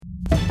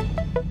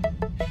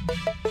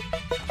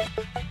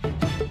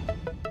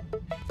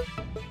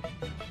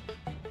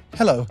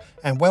Hello,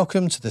 and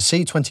welcome to the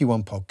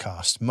C21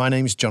 podcast. My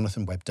name's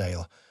Jonathan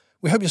Webdale.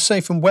 We hope you're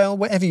safe and well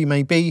wherever you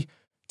may be.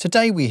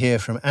 Today we hear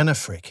from Anna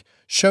Frick,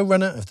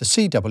 showrunner of the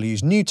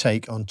CW's new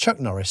take on Chuck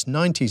Norris'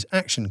 90s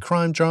action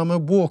crime drama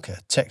Walker,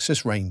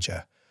 Texas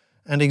Ranger,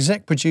 and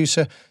exec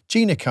producer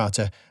Gina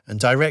Carter and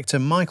director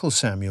Michael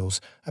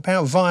Samuels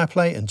about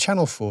Viaplay and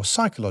Channel 4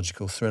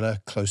 psychological thriller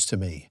Close to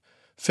Me,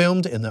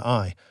 filmed in the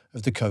eye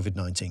of the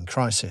COVID-19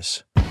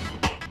 crisis.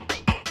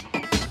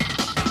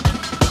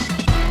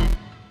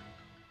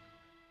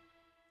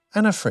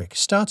 Anna Frick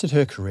started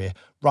her career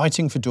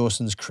writing for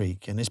Dawson's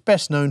Creek and is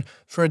best known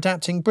for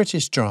adapting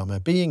British drama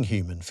Being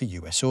Human for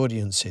US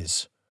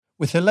audiences.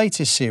 With her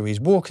latest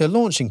series Walker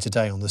launching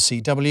today on the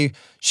CW,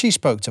 she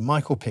spoke to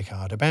Michael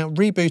Pickard about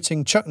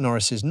rebooting Chuck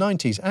Norris's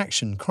 90s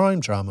action crime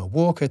drama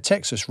Walker,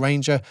 Texas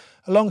Ranger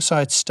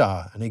alongside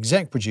star and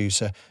exec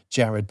producer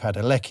Jared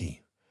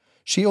Padalecki.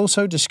 She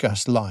also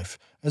discussed life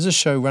as a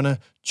showrunner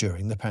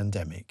during the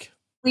pandemic.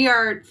 We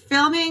are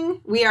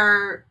filming, we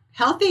are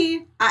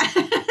healthy.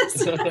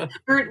 So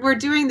we're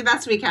doing the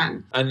best we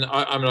can. And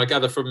I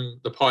gather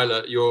from the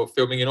pilot, you're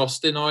filming in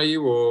Austin, are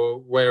you? Or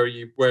where are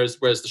you? Where's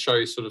the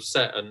show sort of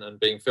set and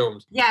being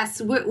filmed?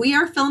 Yes, we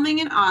are filming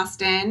in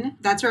Austin.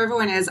 That's where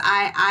everyone is.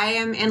 I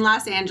am in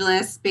Los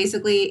Angeles,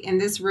 basically in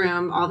this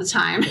room all the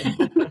time.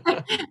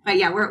 But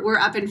yeah, we're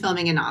up and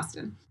filming in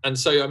Austin. And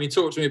so,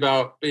 talk to me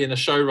about being a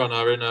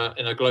showrunner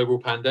in a global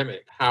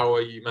pandemic. How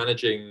are you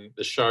managing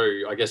the show?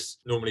 I guess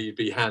normally you'd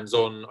be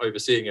hands-on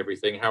overseeing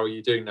everything. How are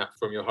you doing that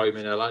from your home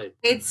in LA?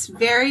 It's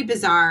very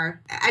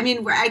bizarre.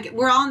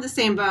 We're all in the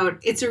same boat.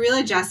 It's a real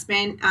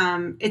adjustment.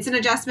 It's an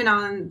adjustment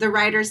on the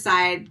writer's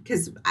side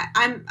because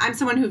I'm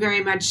someone who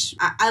very much,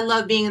 I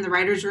love being in the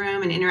writer's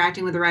room and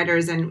interacting with the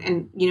writers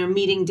and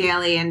meeting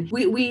daily. And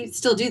we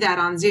still do that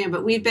on Zoom,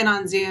 but we've been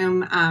on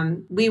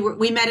Zoom.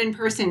 We met in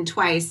person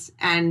twice,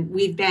 and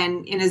we've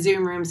been in a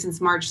Zoom room since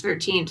March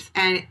 13th.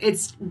 And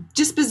it's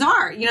just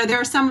bizarre. There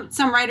are some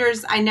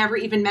writers, I never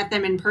even met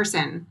them in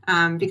person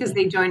because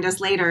they joined us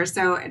later.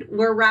 So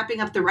we're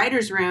wrapping up the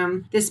writer's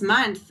room this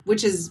month,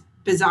 which is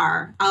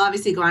bizarre. I'll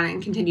obviously go on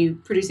and continue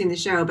producing the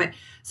show. But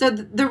so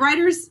the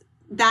writers,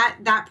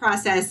 that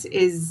process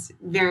is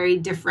very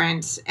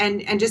different.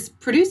 And just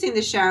producing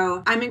the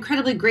show, I'm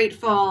incredibly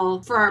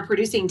grateful for our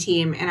producing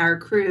team and our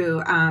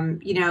crew.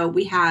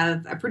 We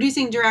have a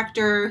producing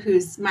director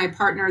who's my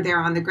partner there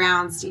on the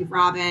ground, Steve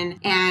Robin.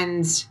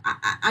 And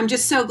I'm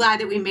just so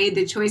glad that we made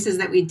the choices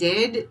that we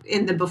did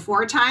in the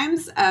before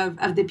times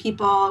of the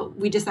people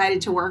we decided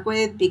to work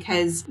with,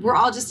 because we're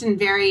all just in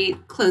very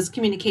close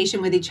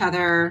communication with each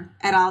other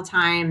at all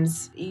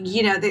times.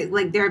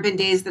 There have been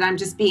days that I'm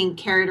just being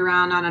carried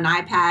around on an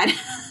iPad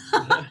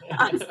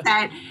on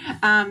set.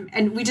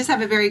 And we just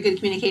have a very good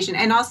communication.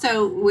 And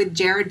also with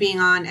Jared being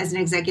on as an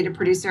executive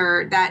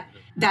producer,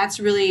 that's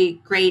really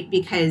great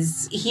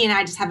because he and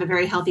I just have a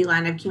very healthy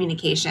line of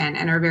communication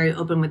and are very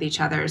open with each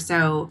other.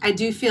 So I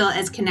do feel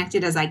as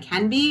connected as I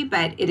can be,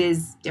 but it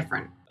is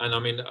different.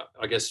 And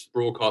I guess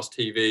broadcast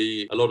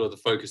TV, a lot of the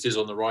focus is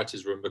on the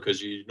writer's room because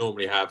you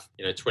normally have,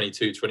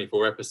 22,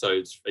 24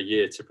 episodes a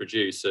year to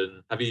produce.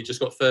 And have you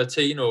just got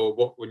 13 or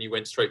what, when you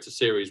went straight to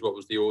series, what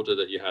was the order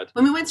that you had?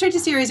 When we went straight to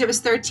series, it was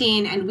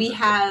 13 and we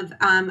have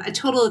a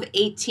total of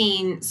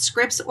 18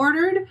 scripts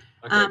ordered.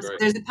 Okay, so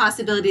there's a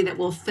possibility that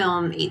we'll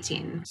film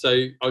 18. So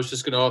I was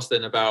just going to ask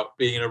then about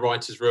being in a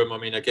writer's room.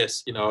 I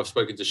guess, I've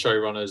spoken to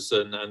showrunners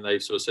and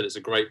they've sort of said it's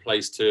a great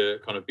place to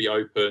kind of be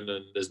open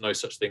and there's no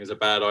such thing as a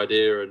bad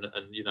idea. And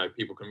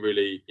people can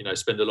really,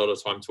 spend a lot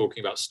of time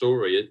talking about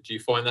story. Do you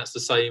find that's the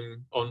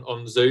same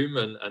on Zoom?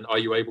 And are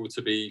you able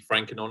to be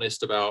frank and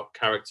honest about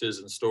characters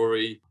and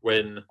story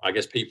when I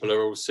guess people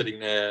are all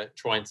sitting there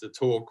trying to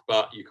talk,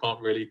 but you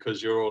can't really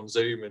because you're on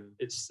Zoom and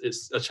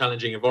it's a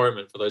challenging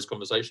environment for those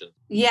conversations?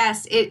 Yes,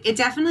 it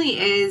definitely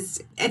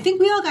is. I think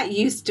we all got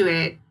used to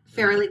it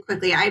fairly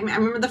quickly. I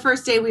remember the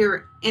first day we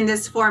were in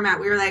this format,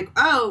 we were like,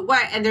 oh,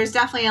 what? And there's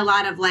definitely a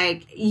lot of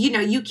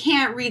you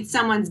can't read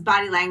someone's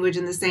body language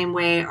in the same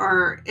way,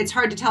 or it's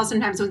hard to tell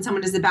sometimes when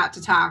someone is about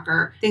to talk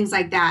or things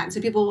like that. And so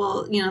people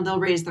will, they'll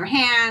raise their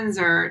hands,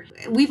 or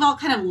we've all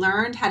kind of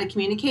learned how to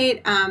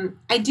communicate.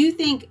 I do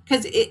think,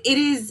 because it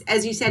is,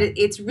 as you said,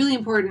 it's really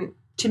important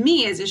to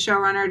me as a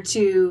showrunner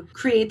to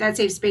create that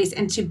safe space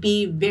and to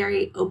be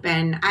very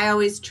open. I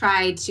always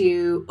try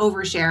to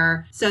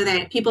overshare so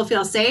that people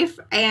feel safe.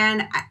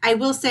 And I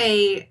will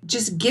say,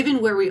 just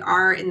given where we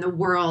are in the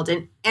world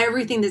and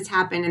everything that's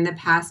happened in the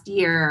past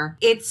year,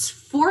 it's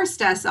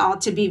forced us all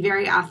to be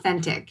very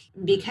authentic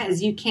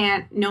because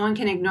no one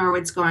can ignore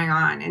what's going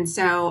on. And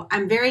so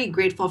I'm very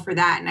grateful for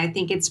that. And I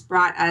think it's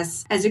brought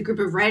us as a group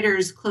of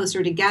writers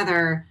closer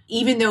together,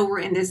 even though we're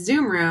in this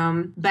Zoom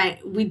room, but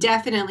we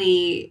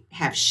definitely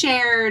have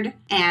shared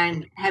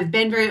and have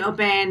been very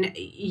open.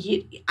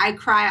 I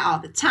cry all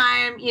the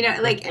time,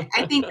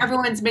 I think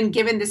everyone's been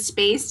given the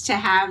space to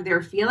have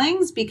their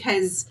feelings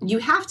because you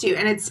have to.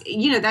 And it's,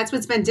 that's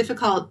what's been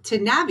difficult to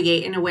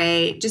navigate in a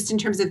way, just in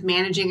terms of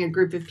managing a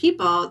group of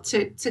people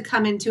to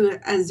come into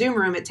a Zoom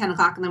room at 10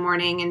 o'clock in the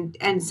morning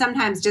and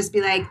sometimes just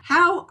be like,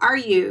 how are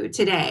you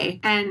today?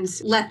 And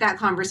let that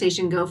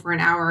conversation go for an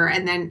hour.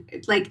 And then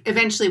like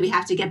eventually we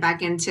have to get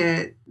back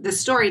into the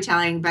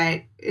storytelling,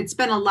 but it's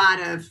been a lot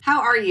of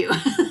how are you?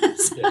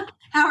 Yeah.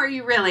 How are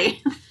you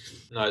really?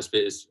 No,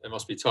 it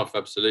must be tough,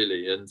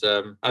 absolutely. And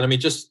I mean,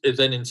 just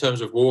then in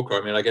terms of Walker,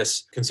 I mean, I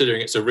guess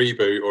considering it's a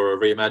reboot or a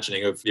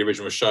reimagining of the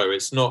original show,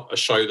 it's not a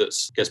show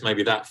that's, I guess,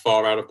 maybe that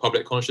far out of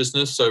public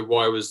consciousness. So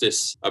why was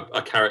this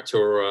a character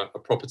or a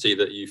property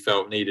that you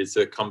felt needed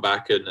to come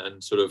back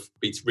and sort of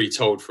be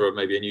retold for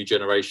maybe a new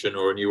generation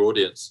or a new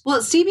audience?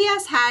 Well,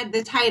 CBS had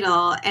the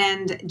title,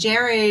 and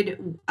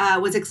Jared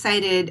was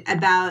excited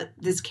about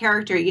this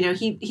character. You know,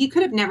 he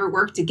could have never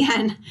worked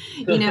again.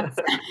 You know,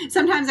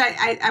 sometimes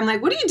I'm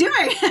like, what are you doing?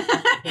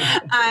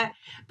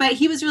 But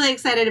he was really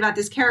excited about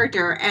this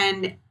character,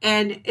 and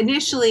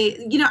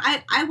initially, you know,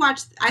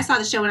 I saw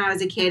the show when I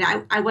was a kid.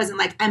 I wasn't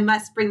like, I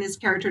must bring this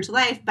character to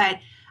life, but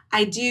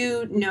I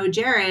do know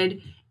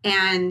Jared,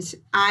 and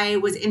I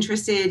was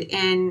interested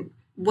in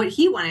what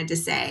he wanted to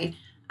say.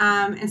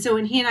 And so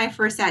when he and I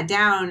first sat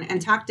down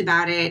and talked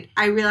about it,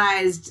 I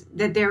realized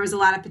that there was a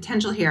lot of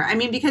potential here. I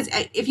mean, because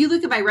if you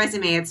look at my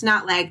resume, it's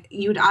not like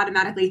you'd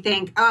automatically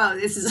think, oh,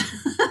 this is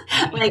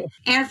like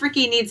Anne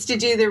Fricke needs to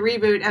do the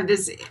reboot of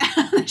this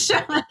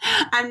show.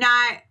 I'm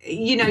not,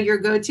 you know, your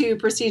go-to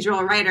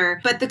procedural writer,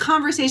 but the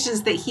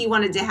conversations that he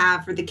wanted to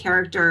have for the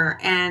character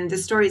and the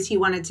stories he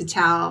wanted to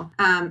tell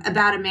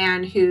about a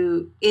man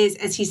who is,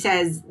 as he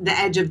says, the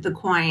edge of the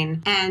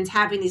coin, and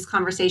having these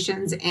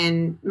conversations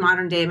in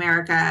modern day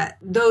America,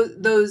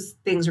 those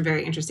things are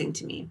very interesting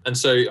to me. And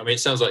so, I mean, it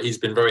sounds like he's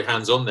been very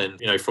hands-on then,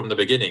 you know, from the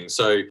beginning.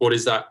 So what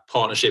is that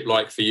partnership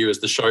like for you as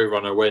the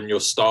showrunner when your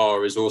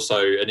star is also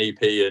an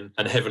EP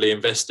and heavily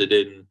invested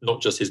in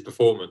not just his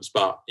performance,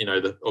 but, you know,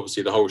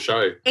 obviously the whole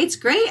show? It's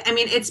great. I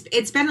mean,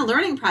 it's been a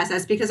learning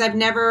process because I've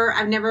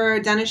never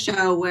done a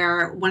show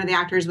where one of the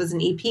actors was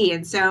an EP.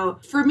 And so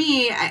for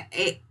me,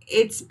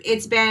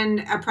 it's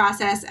been a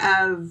process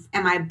of,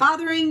 am I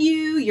bothering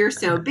you? You're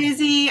so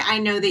busy. I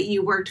know that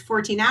you worked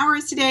 14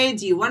 hours today.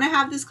 Do you want to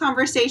have this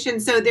conversation?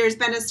 So there's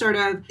been a sort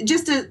of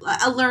just a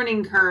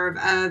learning curve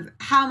of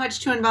how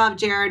much to involve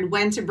Jared,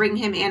 when to bring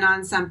him in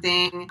on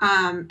something.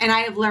 And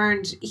I have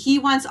learned he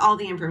wants all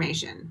the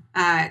information.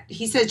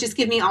 He says, just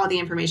give me all the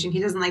information. He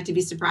doesn't like to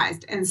be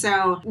surprised. And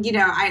so, you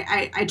know,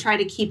 I try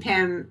to keep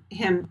him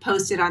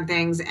posted on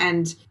things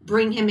and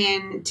bring him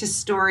in to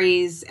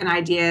stories and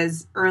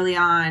ideas early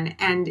on.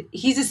 And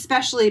he's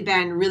especially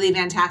been really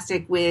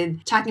fantastic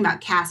with talking about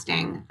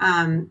casting.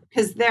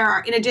 Because there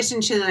are, in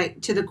addition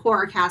to the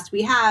core cast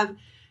we have,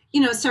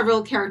 you know,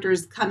 several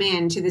characters come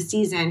into the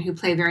season who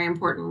play very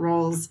important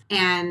roles,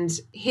 and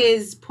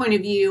his point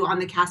of view on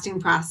the casting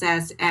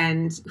process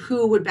and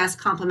who would best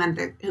complement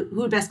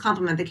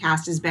the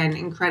cast has been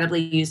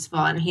incredibly useful.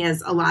 And he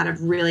has a lot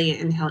of really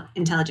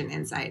intelligent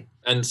insight.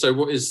 And so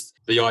what is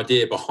the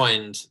idea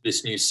behind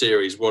this new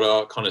series? What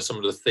are kind of some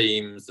of the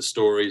themes, the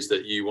stories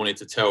that you wanted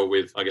to tell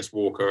with, I guess,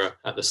 Walker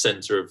at the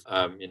center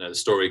of, you know, the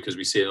story? Because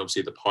we see,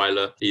 obviously, the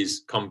pilot,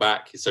 he's come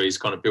back. So he's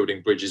kind of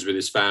building bridges with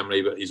his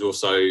family, but he's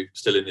also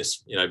still in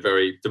this, you know,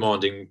 very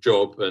demanding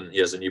job, and he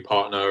has a new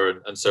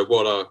partner. And so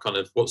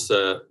what's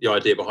the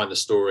idea behind the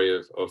story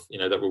of, you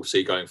know, that we'll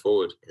see going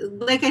forward?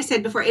 Like I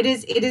said before, it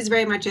is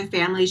very much a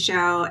family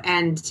show.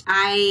 And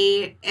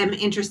I am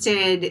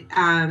interested,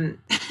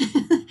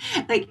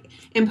 like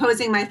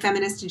imposing my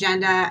feminist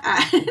agenda.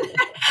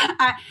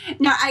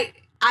 No, I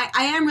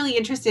am really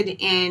interested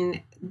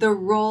in the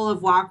role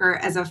of Walker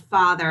as a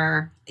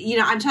father. You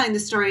know, I'm telling the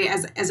story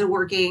as a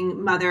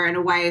working mother and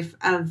a wife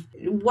of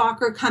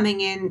Walker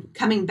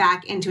coming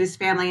back into his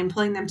family and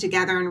pulling them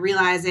together and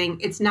realizing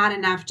it's not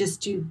enough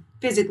just to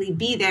physically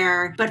be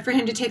there, but for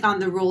him to take on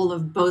the role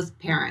of both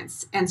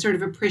parents and sort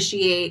of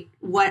appreciate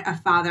what a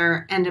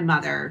father and a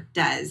mother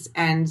does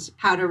and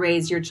how to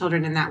raise your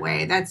children in that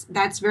way.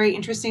 That's very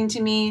interesting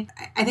to me.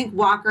 I think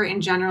Walker in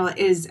general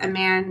is a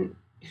man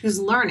who's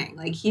learning.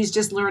 Like, he's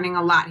just learning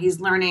a lot. He's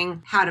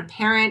learning how to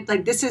parent.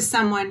 Like, this is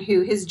someone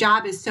who his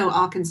job is so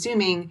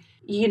all-consuming.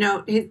 You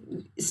know,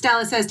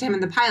 Stella says to him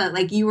in the pilot,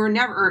 like, you were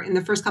never, in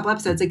the first couple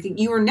episodes, like,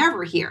 you were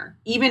never here.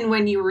 Even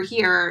when you were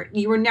here,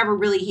 you were never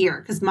really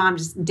here because mom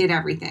just did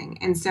everything.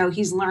 And so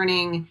he's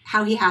learning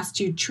how he has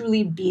to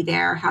truly be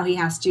there, how he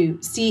has to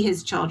see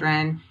his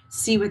children,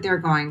 see what they're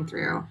going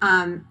through.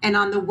 And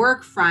on the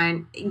work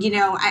front, you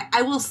know,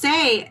 I will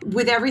say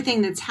with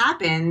everything that's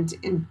happened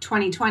in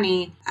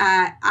 2020,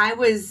 I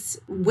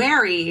was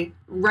wary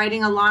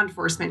writing a law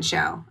enforcement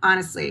show,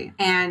 honestly.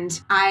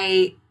 And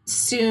I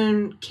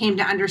soon came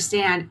to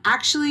understand,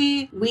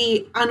 actually,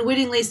 we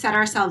unwittingly set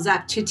ourselves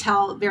up to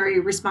tell very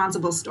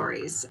responsible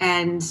stories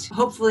and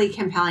hopefully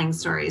compelling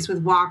stories, with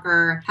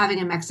Walker having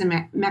a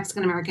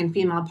Mexican-American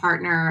female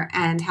partner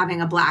and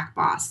having a Black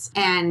boss.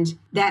 And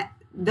that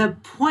the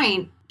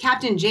point,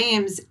 Captain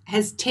James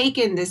has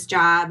taken this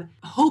job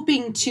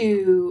hoping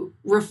to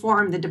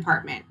reform the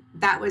department.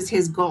 That was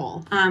his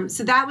goal.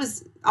 So that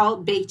was all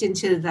baked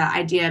into the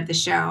idea of the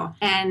show.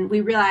 And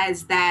we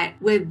realized that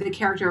with the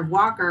character of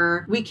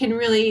Walker, we can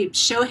really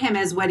show him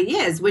as what he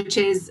is, which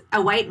is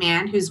a white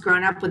man who's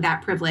grown up with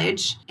that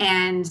privilege.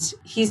 And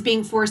he's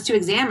being forced to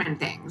examine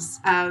things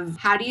of,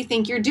 how do you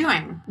think you're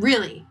doing?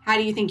 Really, how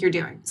do you think you're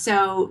doing?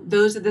 So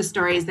those are the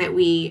stories that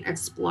we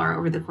explore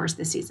over the course of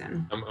the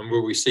season. And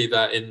will we see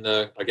that in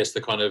the, I guess,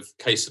 the kind of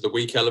case of the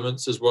week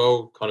elements as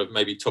well, kind of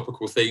maybe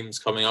topical themes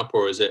coming up,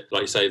 or is it,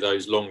 like you say,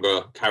 those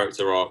longer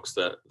character arcs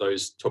that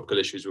those topical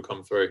issues will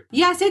come through?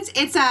 Yes,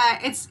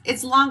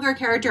 it's longer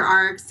character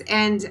arcs,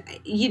 and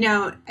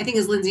I think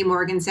as Lindsay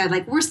Morgan said,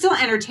 like, we're still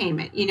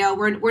entertainment.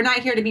 We're not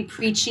here to be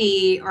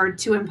preachy or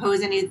to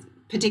impose any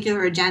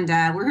particular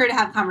agenda. We're here to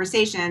have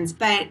conversations,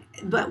 but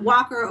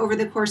Walker over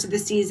the course of the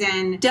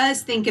season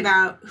does think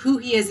about who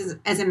he is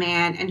as a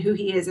man and who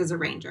he is as a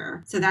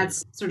ranger. So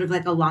that's sort of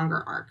like a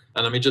longer arc.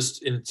 And I mean,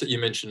 you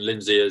mentioned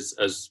Lindsay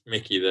as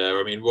Mickey there.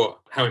 I mean,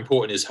 how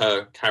important is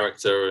her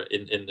character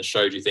in the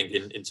show, do you think,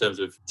 in terms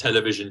of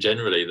television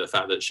generally? The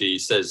fact that she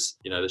says,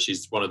 that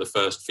she's one of the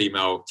first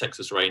female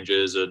Texas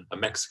Rangers and a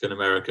Mexican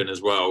American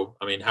as well.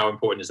 I mean, how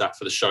important is that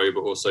for the show,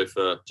 but also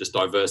for just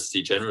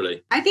diversity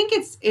generally? I think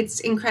it's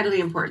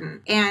incredibly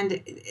important.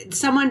 And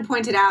someone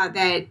pointed out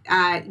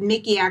that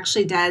Mickey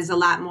actually does a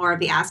lot more of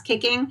the ass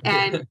kicking.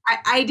 And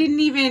I didn't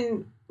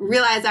even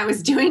realize I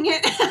was doing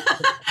it.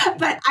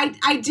 But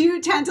I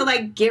do tend to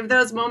like give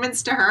those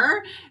moments to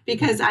her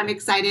because I'm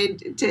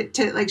excited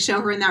to like show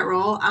her in that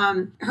role.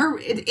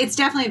 It's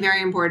definitely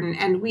very important.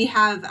 And we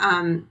have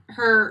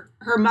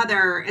her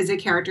mother is a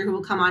character who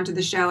will come onto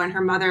the show, and her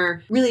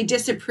mother really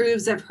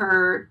disapproves of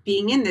her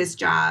being in this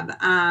job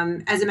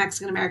as a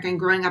Mexican American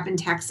growing up in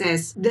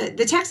Texas.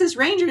 The Texas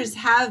Rangers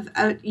have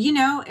a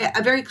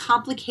very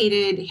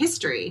complicated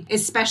history,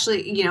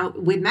 especially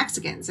with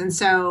Mexicans. And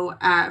so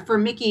for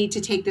Mickey to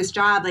take this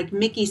job, like,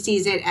 Mickey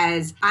sees it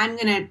as, I'm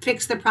going to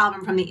fix the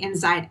problem from the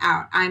inside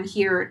out. I'm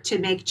here to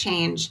make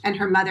change. And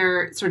her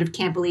mother sort of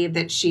can't believe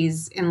that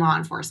she's in law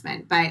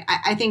enforcement. But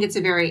I think it's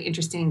a very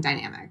interesting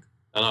dynamic.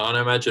 And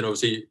I imagine,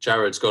 obviously,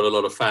 Jared's got a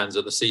lot of fans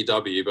at the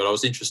CW, but I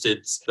was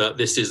interested that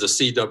this is a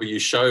CW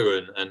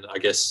show, and I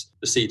guess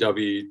the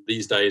CW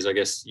these days, I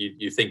guess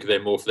you think of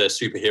them more for their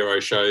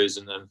superhero shows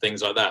and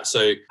things like that.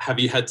 So have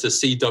you had to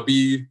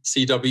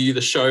CW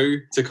the show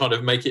to kind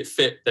of make it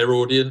fit their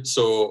audience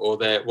or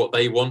what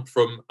they want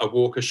from a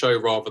Walker show,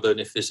 rather than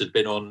if this had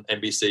been on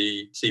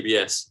NBC,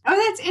 CBS?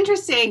 Oh, that's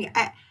interesting.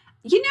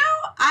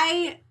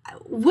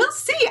 We'll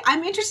see.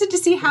 I'm interested to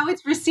see how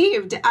it's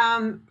received.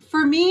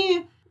 For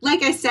me,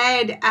 like I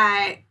said,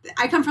 I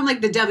come from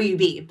like the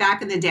WB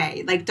back in the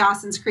day, like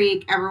Dawson's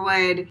Creek,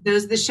 Everwood.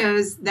 Those are the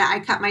shows that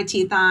I cut my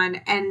teeth on.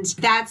 And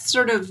that's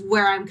sort of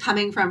where I'm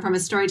coming from a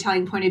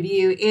storytelling point of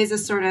view, is a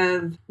sort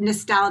of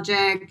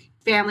nostalgic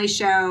family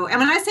show. And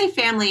when I say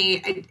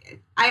family,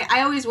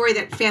 I always worry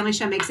that family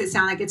show makes it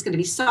sound like it's going to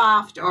be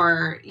soft,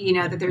 or,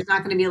 that there's not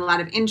going to be a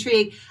lot of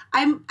intrigue.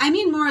 I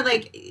mean more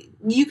like,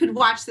 you could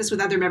watch this with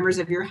other members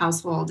of your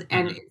household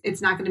and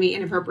it's not going to be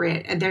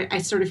inappropriate. And I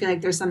sort of feel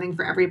like there's something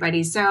for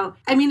everybody. So,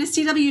 I mean, a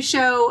CW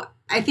show,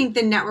 I think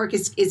the network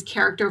is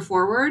character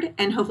forward,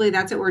 and hopefully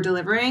that's what we're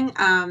delivering.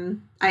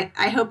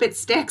 I hope it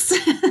sticks.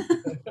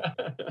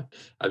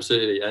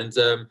 Absolutely. And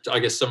I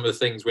guess some of the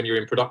things when you're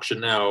in production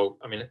now,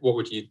 I mean, what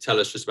would you tell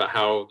us just about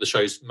how the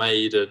show's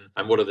made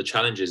and what are the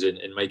challenges in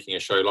making a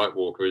show like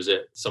Walker? Is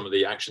it some of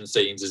the action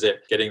scenes? Is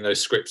it getting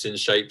those scripts in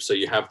shape so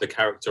you have the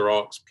character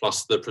arcs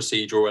plus the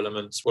procedural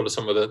elements? What are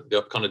some of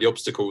the kind of the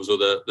obstacles or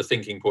the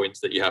thinking points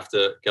that you have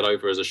to get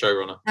over as a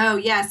showrunner? Oh,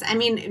 yes. I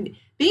mean,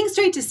 being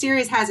straight to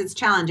series has its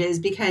challenges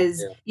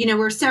because, we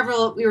were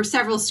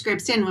several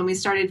scripts in when we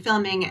started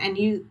filming, and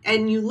you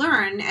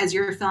learn as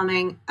you're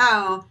filming,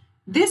 oh,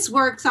 this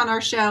works on our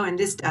show and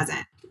this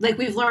doesn't. Like,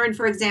 we've learned,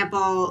 for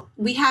example,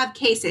 we have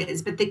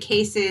cases, but the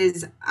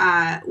cases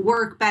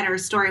work better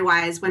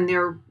story-wise when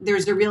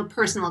there's a real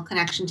personal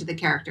connection to the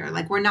character.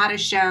 Like, we're not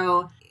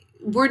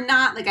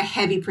like a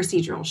heavy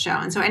procedural show.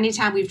 And so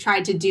anytime we've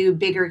tried to do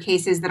bigger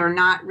cases that are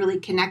not really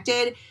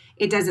connected,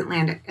 it doesn't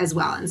land as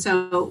well. And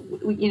so,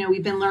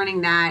 we've been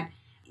learning that,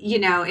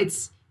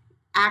 it's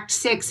Act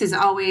 6 is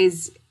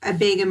always a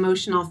big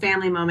emotional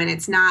family moment.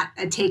 It's not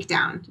a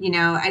takedown,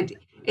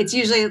 It's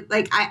usually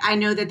like, I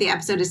know that the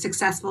episode is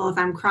successful if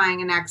I'm crying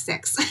in Act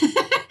 6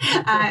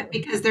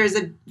 because there's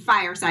a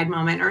fireside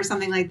moment or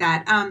something like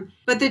that.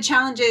 But the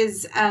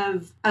challenges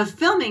of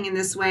filming in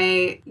this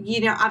way,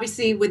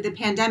 obviously with the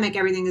pandemic,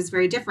 everything is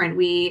very different.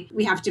 We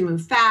have to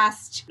move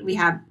fast. We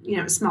have,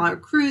 smaller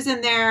crews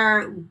in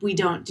there. We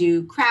don't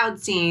do crowd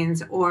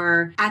scenes,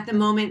 or at the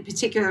moment,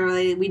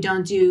 particularly, we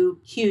don't do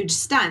huge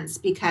stunts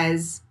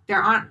because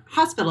there aren't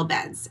hospital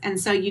beds. And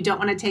so you don't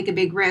want to take a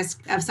big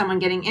risk of someone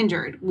getting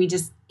injured. We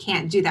just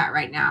can't do that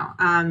right now.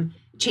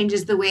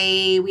 Changes the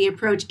way we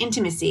approach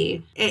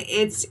intimacy.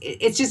 It's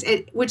just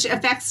which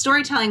affects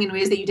storytelling in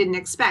ways that you didn't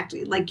expect.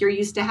 Like, you're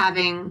used to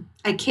having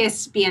a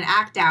kiss be an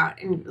act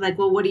out, and like,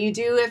 well, what do you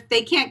do if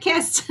they can't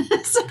kiss?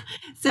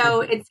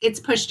 So it's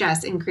pushed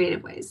us in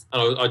creative ways.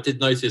 And I did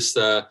notice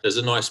there's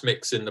a nice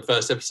mix in the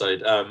first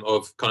episode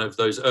of kind of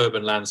those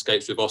urban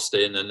landscapes with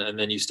Austin, and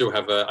then you still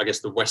have, I guess,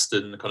 the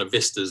Western kind of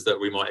vistas that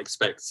we might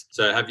expect.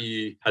 So have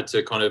you had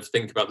to kind of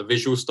think about the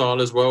visual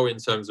style as well in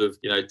terms of,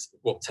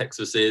 what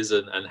Texas is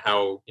and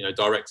how,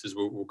 directors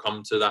will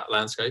come to that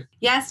landscape?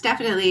 Yes,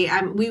 definitely.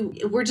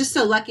 We're just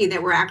so lucky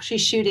that we're actually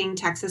shooting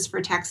Texas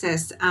for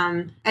Texas.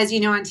 As you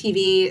know, on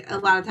TV, a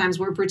lot of times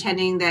we're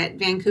pretending that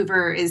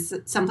Vancouver is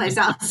someplace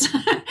else.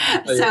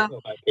 It's not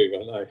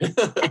Vancouver, no.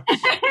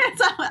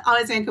 It's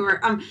always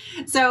Vancouver.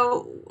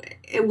 So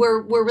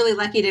we're really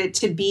lucky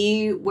to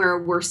be where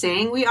we're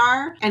saying we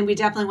are, and we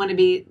definitely want to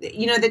be.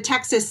 The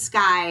Texas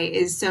sky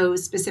is so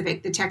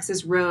specific. The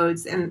Texas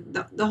roads and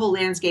the whole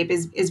landscape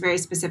is very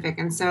specific,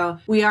 and so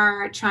we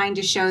are trying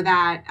to show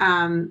that.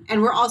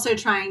 And we're also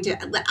trying to.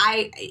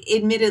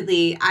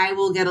 Admittedly, I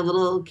will get a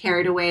little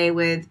carried away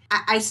with.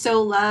 I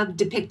so love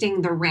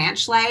depicting the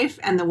ranch life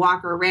and the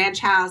Walker Ranch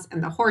house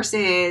and the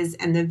horses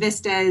and the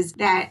vistas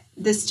that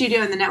the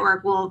studio and the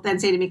network will then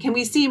say to me, can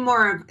we see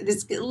more of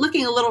this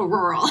looking a little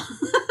rural?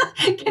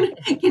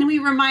 Can we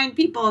remind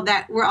people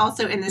that we're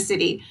also in the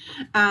city?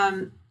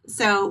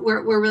 So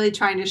we're really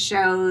trying to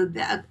show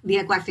the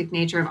eclectic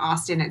nature of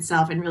Austin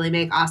itself and really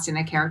make Austin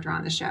a character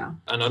on the show.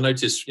 And I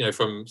noticed,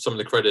 from some of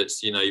the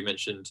credits, you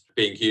mentioned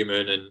Being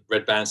Human and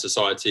Red Band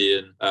Society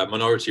and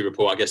Minority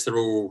Report. I guess they're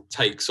all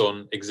takes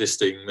on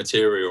existing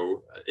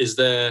material. Is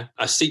there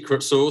a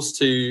secret sauce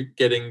to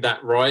getting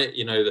that right?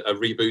 A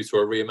reboot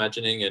or a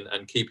reimagining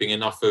and keeping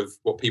enough of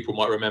what people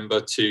might remember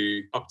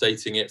to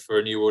updating it for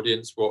a new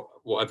audience? What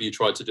have you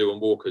tried to do on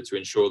Walker to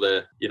ensure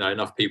that,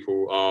 enough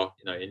people are,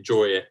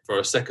 enjoy it for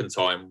a second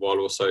time while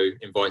also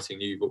inviting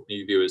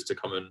new viewers to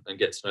come and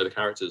get to know the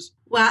characters?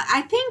 Well,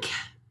 I think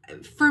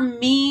for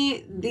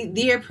me,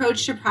 the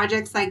approach to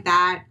projects like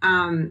that,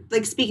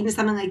 like speaking to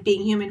something like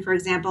Being Human, for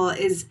example,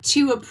 is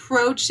to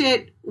approach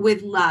it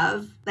with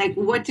love. Like,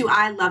 what do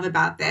I love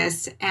about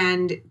this?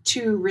 And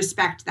to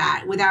respect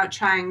that without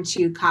trying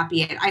to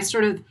copy it. I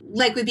sort of,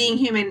 like with Being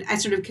Human, I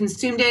sort of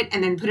consumed it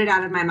and then put it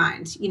out of my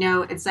mind.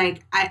 It's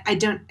like, I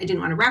didn't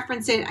want to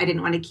reference it. I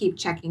didn't want to keep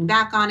checking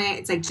back on it.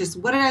 It's like, just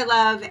what did I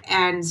love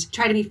and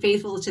try to be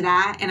faithful to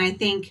that. And I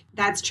think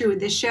that's true with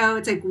this show.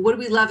 It's like, what do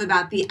we love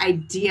about the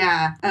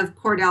idea of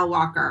Cordell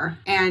Walker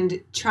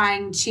and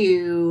trying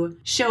to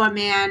show a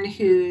man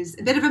who's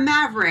a bit of a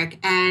maverick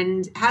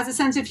and has a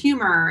sense of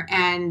humor,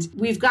 and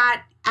we've got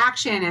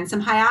action and some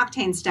high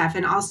octane stuff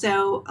and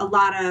also a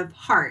lot of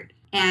heart.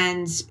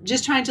 And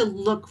just trying to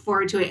look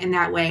forward to it in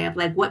that way of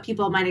like what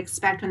people might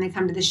expect when they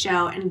come to the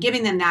show and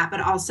giving them that,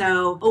 but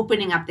also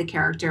opening up the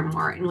character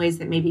more in ways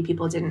that maybe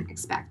people didn't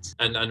expect.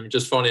 And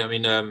just finally,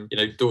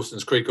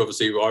 Dawson's Creek,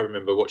 obviously, I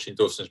remember watching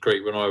Dawson's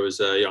Creek when I was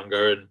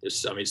younger, and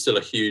it's still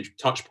a huge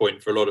touch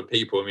point for a lot of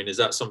people. Is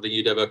that something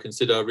you'd ever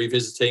consider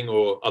revisiting,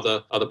 or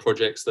other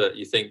projects that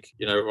you think,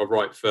 are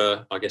ripe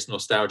for, I guess,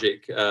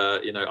 nostalgic,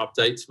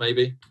 updates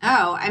maybe?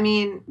 Oh,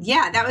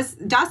 that was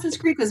Dawson's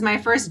Creek was my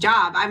first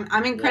job.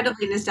 I'm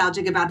incredibly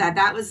nostalgic about that.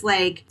 That was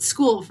like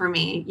school for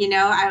me.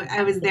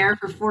 I was there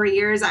for 4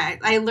 years.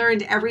 I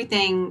learned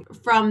everything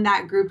from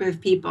that group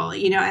of people,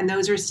 and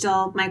those are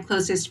still my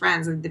closest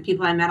friends, the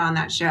people I met on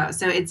that show.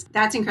 So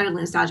that's incredibly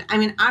nostalgic.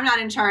 I'm not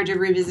in charge of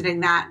revisiting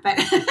that, but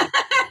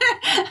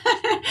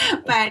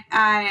but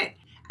I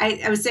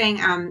was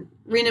saying,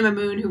 Rena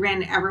Mamoon, who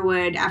ran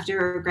Everwood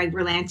after Greg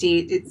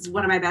Berlanti, is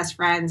one of my best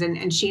friends,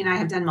 and she and I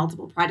have done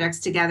multiple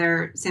projects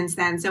together since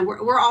then. So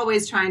we're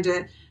always trying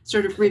to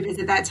sort of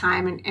revisit that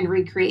time and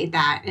recreate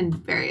that in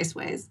various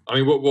ways.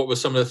 What were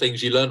some of the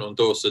things you learned on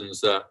Dawson's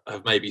that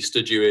have maybe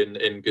stood you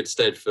in good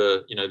stead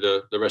for,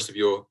 the rest of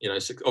your,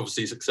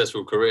 obviously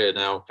successful career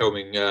now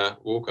helming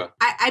Walker?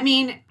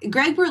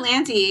 Greg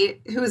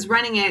Berlanti, who was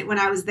running it when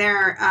I was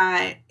there,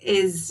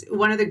 is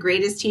one of the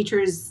greatest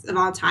teachers of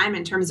all time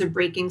in terms of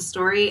breaking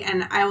story.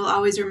 And I will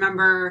always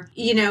remember,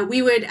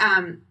 we would,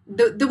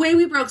 the way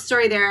we broke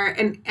story there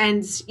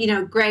and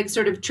Greg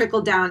sort of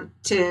trickled down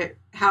to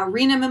how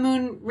Rena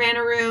Mamoon ran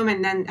a room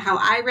and then how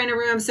I ran a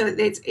room. So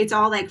it's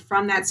all like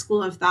from that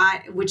school of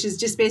thought, which is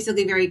just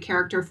basically very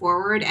character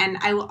forward. And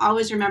I will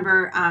always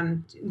remember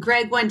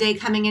Greg one day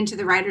coming into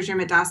the writer's room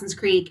at Dawson's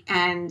Creek,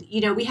 and,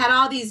 we had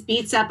all these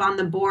beats up on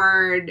the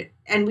board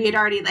and we had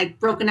already like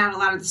broken out a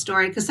lot of the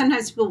story, because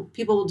sometimes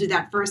people will do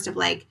that first of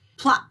like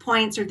plot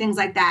points or things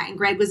like that. And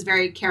Greg was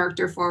very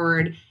character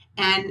forward.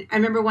 And I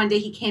remember one day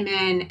he came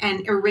in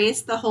and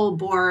erased the whole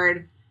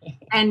board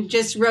and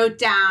just wrote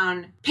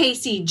down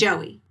Pacey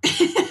Joey.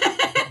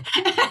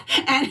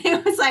 And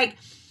it was like,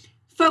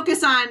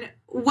 focus on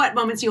what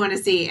moments you want to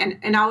see.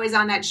 And always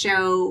on that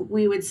show,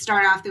 we would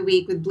start off the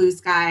week with Blue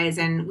Skies,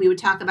 and we would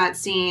talk about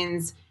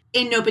scenes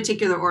in no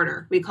particular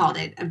order, we called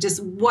it, of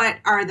just what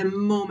are the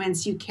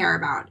moments you care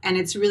about. And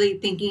it's really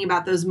thinking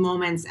about those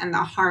moments and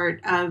the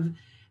heart of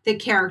the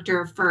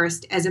character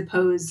first, as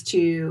opposed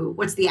to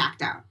what's the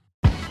act out.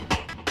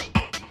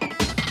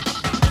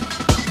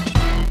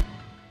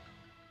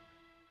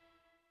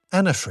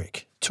 Anna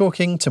Frick,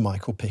 talking to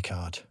Michael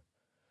Pickard.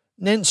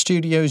 Nent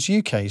Studios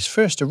UK's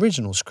first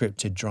original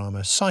scripted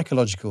drama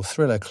psychological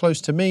thriller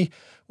Close to Me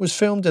was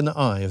filmed in the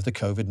eye of the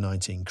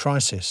COVID-19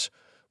 crisis,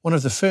 one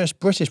of the first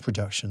British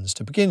productions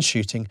to begin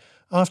shooting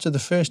after the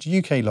first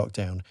UK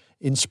lockdown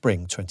in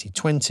spring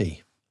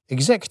 2020.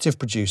 Executive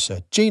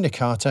producer Gina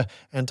Carter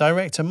and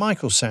director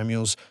Michael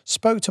Samuels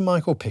spoke to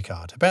Michael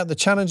Pickard about the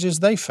challenges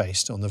they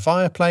faced on the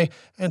Viaplay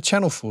and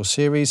Channel 4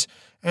 series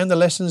and the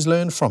lessons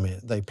learned from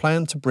it they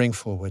plan to bring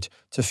forward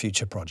to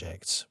future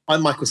projects.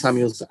 I'm Michael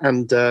Samuels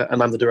and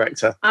I'm the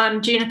director.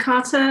 I'm Gina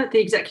Carter, the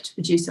executive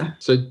producer.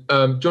 So do you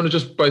want to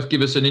just both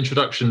give us an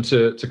introduction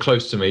to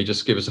Close to Me,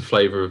 just give us a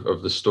flavour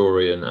of the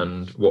story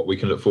and what we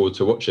can look forward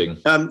to watching?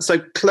 So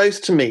Close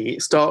to Me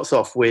starts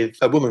off with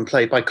a woman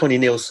played by Connie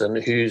Nielsen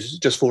who's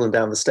just fallen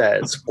down the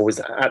stairs, or is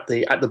at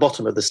the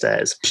bottom of the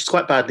stairs. She's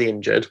quite badly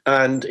injured,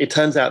 and it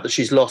turns out that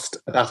she's lost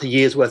about a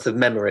year's worth of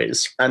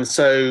memories. And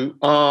so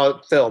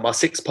our film, our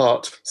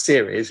 6-part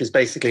series, is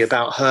basically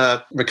about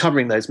her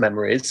recovering those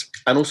memories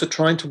and also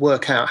trying to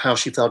work out how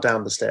she fell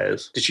down the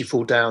stairs. Did she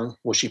fall down?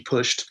 Was she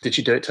pushed? Did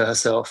she do it to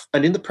herself?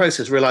 And in the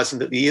process, realising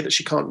that the year that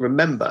she can't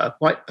remember,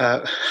 quite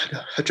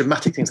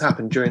dramatic things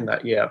happened during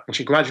that year. And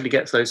she gradually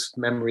gets those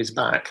memories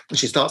back. And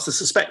she starts to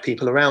suspect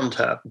people around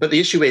her. But the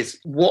issue is,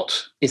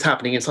 what is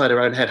happening inside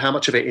her own head? How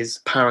much of it is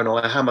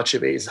paranoia? How much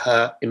of it is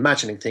her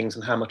imagining things?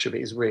 And how much of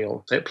it is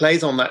real? So it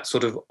plays on that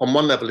sort of, on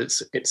one level,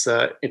 it's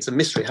a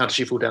mystery. How did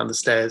she fall down the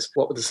stairs?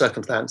 What were the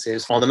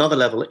circumstances? On another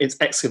level, it's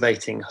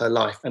excavating her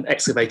life and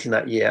excavating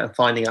that year and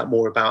finding out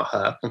more about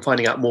her and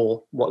finding out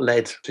more what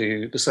led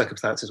to the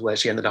circumstances where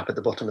she ended up at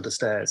the bottom of the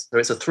stairs. So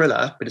it's a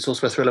thriller, but it's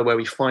also a thriller where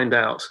we find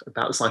out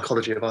about the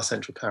psychology of our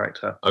central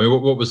character. I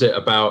mean, what was it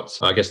about,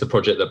 I guess, the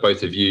project that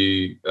both of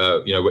you,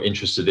 were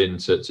interested in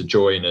to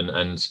join,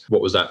 and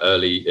what was that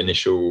early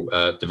initial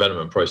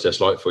development process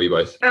like for you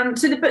both?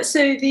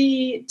 So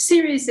the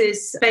series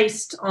is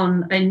based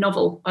on a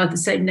novel of the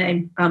same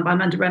name by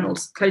Amanda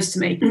Reynolds, Close to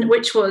Me,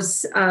 which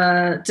was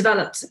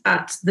developed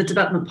at the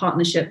development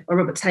partnership of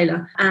Robert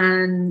Taylor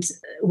and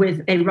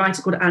with a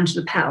writer called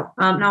Angela Pell.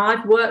 Now,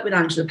 I've worked with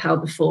Angela Pell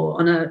before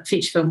on a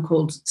feature film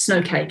called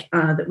Snowcake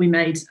that we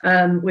made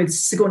with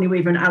Sigourney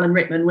Weaver and Alan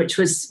Rickman, which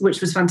was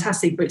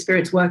fantastic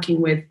experience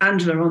working with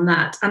Angela on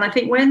that. And I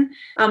think when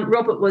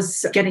Robert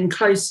was getting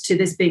close to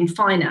this being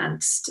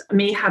financed,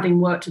 me having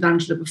worked with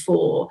Angela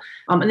before,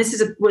 and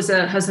this was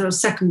her sort of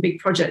second big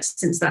project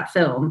since that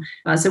film,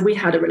 so we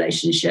had a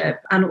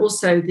relationship. And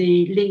also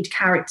the lead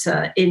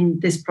character in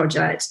this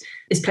project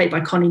is played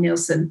by Connie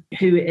Nielsen,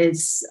 who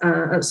is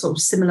a sort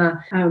of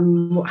similar,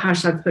 how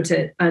should I put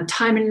it,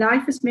 time in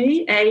life as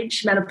me,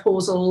 age,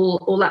 menopausal,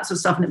 all that sort of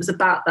stuff. And it was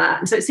about that.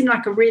 And so it seemed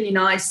like a really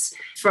nice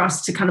for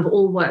us to kind of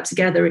all work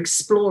together,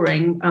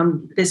 exploring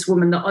this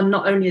woman that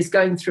not only is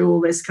going through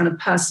all this kind of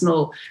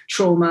personal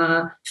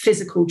trauma,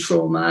 physical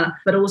trauma,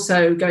 but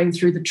also going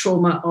through the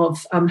trauma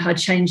of her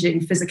changing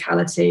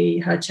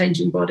physicality, her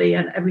changing body,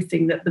 and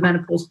everything that the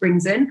menopause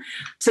brings in.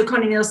 So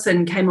Connie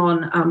Nielsen came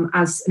on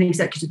as an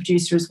executive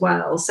producer as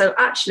well. So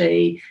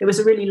actually, it was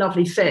a really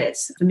lovely fit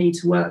for me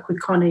to work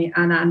with Connie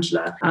and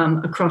Angela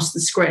across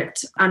the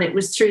script. And it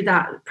was through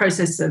that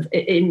process of,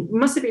 it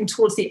must have been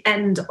towards the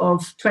end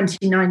of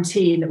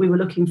 2019 that we were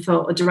looking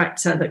for a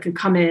director that could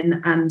come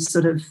in and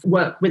sort of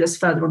work with us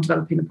further on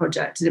developing the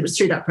project. And it was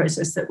through that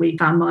process that we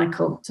found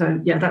Michael. So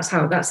yeah, that's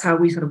how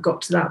we sort of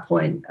got to that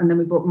point. And then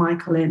we brought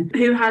Michael in,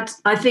 who had,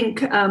 I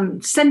think,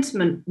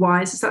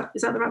 sentiment-wise, is that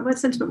the right word?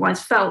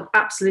 Sentiment-wise, felt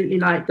absolutely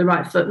like the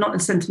right foot, not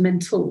as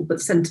sentimental,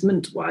 but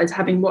sentiment-wise,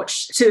 having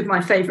watched two of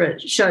my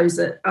favourite shows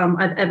that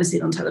I've ever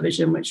seen on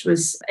television, which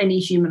was Any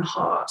Human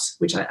Heart,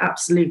 which I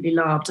absolutely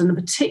loved. And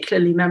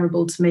particularly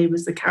memorable to me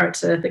was the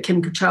character that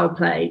Kim Cattrall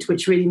played,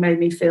 which really made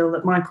me feel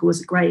that Michael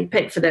was a great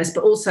pick for this.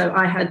 But also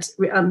I had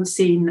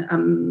seen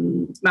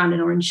Man in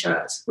Orange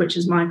Shirt, which,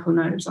 as Michael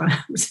knows, I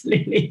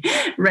absolutely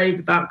rave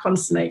about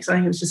constantly, because I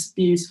think it was just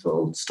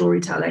beautiful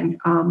storytelling.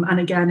 And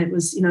again, it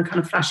was, kind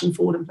of flashing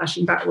forward and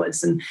flashing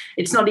backwards. And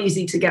it's not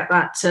easy to get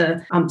that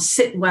to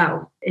sit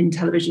well in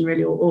television,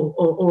 really,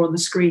 or on the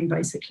screen,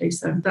 basically.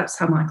 So that's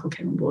how Michael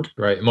came on board.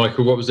 Great.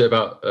 Michael, what was it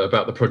about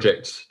the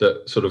project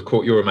that sort of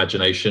caught your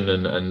imagination?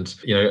 And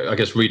I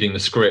guess reading the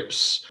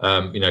scripts,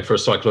 for a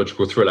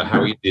psychological thriller,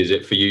 how easy is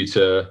it for you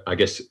to, I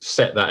guess,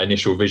 set that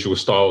initial visual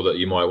style that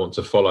you might want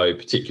to follow,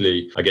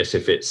 particularly, I guess,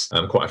 if it's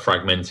quite a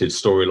fragmented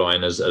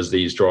storyline as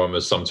these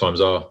dramas sometimes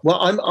are?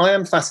 Well, I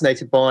am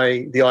fascinated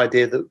by the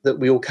idea that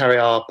we all carry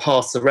our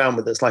pasts around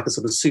with us like a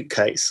sort of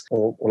suitcase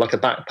or like a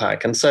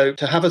backpack. And so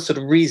to have a sort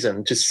of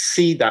reason to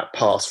see that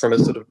past from a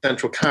sort of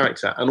central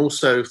character, and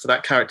also for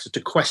that character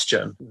to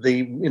question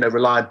the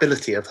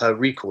reliability of her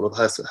recall of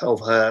her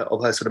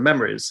sort of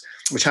memories,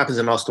 which happens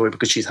in our story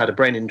because she's had a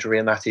brain injury,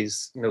 and that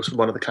is sort of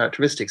one of the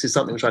characteristics, is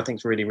something which I think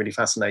is really, really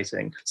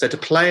fascinating. So to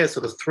play a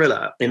sort of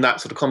thriller in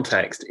that sort of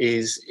context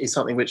is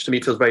something which to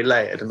me feels very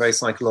layered and very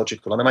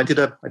psychological. And then I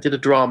did a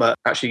drama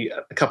actually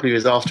a couple of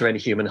years after Any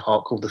Human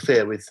Heart called The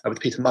Fear with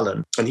Peter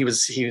Mullen, and he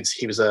was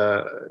a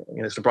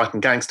sort of Brighton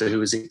gangster who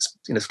was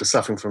sort of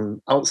suffering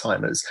from Alzheimer's.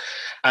 Alzheimer's.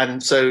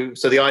 And so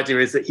the idea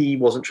is that he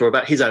wasn't sure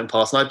about his own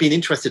past. And I've been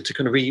interested to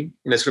kind of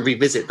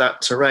revisit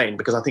that terrain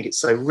because I think it's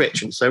so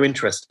rich and so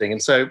interesting.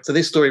 And so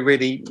this story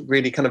really,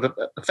 really kind of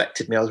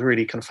affected me. I was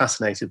really kind of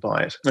fascinated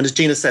by it. And as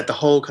Gina said, the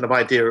whole kind of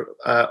idea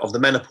of the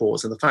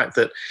menopause and the fact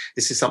that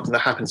this is something that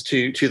happens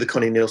to the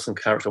Connie Nielsen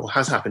character, or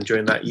has happened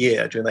during that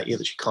year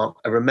that she can't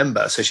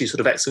remember. So she's sort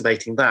of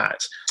excavating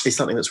that is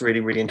something that's really,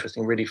 really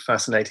interesting, really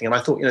fascinating. And I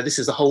thought, this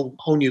is a whole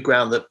new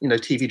ground that,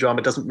 TV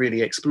drama doesn't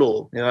really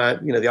explore.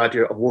 The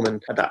idea of a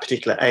woman at that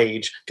particular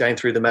age going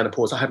through the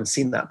menopause, I haven't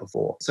seen that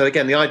before. So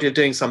again, the idea of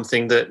doing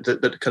something that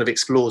kind of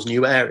explores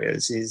new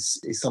areas is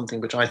something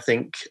which I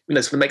think,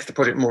 sort of makes the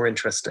project more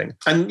interesting.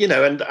 And,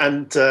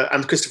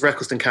 and Christopher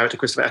Eccleston character,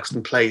 Christopher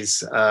Eccleston plays,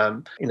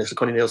 so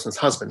Connie Nielsen's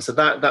husband. So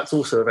that's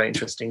also a very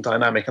interesting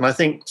dynamic. And I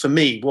think for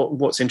me,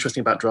 what's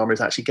interesting about drama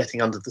is actually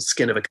getting under the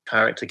skin of a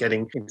character,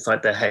 getting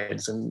inside their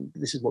heads. And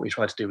this is what we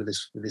try to do with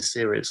this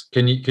series.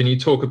 Can you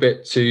talk a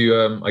bit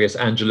to, I guess,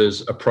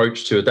 Angela's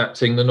approach to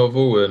adapting the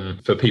novel?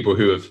 And for people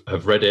who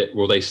have read it,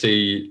 will they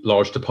see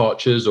large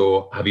departures,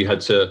 or have you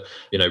had to,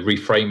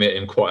 reframe it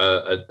in quite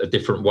a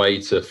different way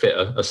to fit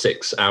a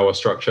 6-hour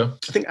structure?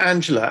 I think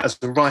Angela, as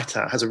a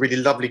writer, has a really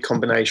lovely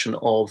combination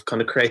of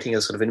kind of creating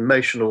a sort of an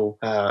emotional,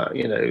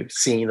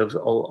 scene of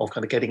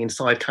kind of getting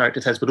inside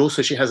characters' heads, but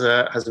also she has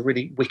a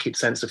really wicked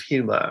sense of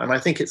humour. And I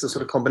think it's a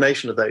sort of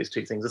combination of those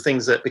two things. The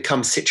things that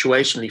become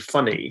situationally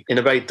funny in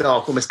a very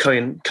dark, almost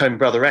Coen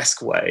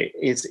Brother-esque way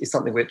is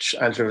something which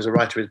Angela as a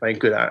writer is very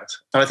good at.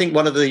 And I think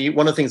one of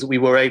the things that we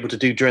were able to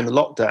do during the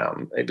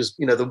lockdown, it was,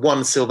 the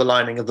one silver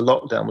lining of the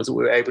lockdown was that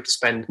we were able to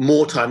spend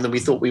more time than we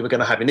thought we were going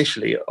to have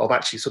initially of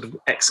actually sort of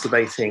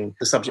excavating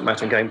the subject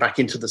matter and going back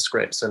into the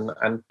scripts and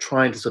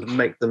trying to sort of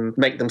make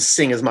them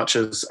sing as much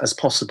as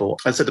possible.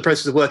 And so the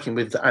process of working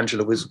with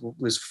Angela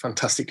was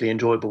fantastically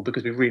enjoyable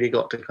because we really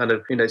got to kind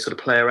of, sort of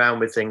play around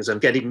with things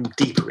and get even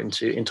deeper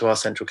into our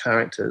central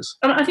characters.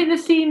 I think the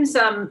themes,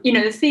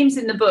 the themes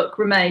in the book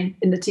remain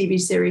in the TV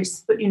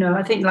series. But,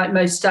 I think like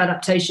most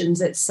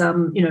adaptations, it's,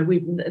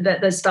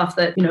 there's stuff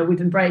that,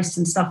 we've embraced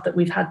and stuff that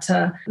we've had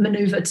to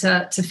maneuver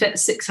to fit a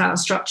 6-hour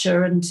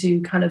structure and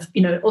to kind of,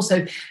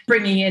 also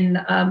bringing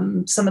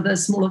in some of the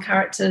smaller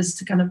characters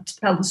to kind of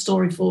tell the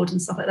story forward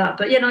and stuff like that.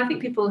 But, I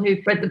think people who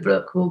read the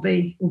book will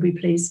be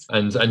pleased.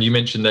 And you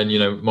mentioned then,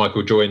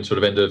 Michael joined sort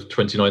of end of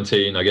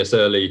 2019, I guess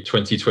early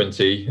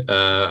 2020.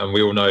 And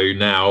we all know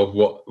now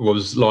what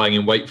was lying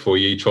in wait for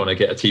you trying to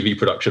get a TV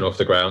production off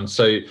the ground.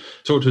 So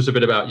talk to us a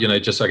bit about,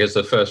 just I guess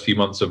the first few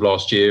months of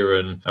last year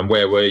and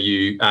where were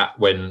you at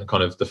when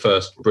kind of the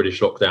first British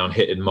lockdown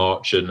hit in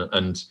March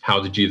and how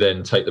did you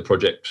then take the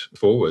project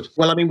forward?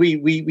 Well, I mean,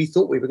 we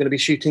thought we were going to be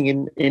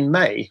shooting in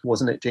May,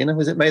 wasn't it, Gina?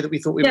 Was it May that we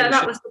thought we were going to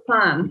shoot? Yeah, that was the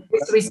plan.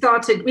 So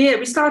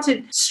we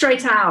started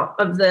straight out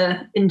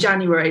in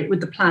January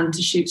with the plan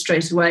to shoot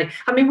straight away.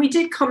 I mean, we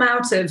did come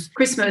out of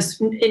Christmas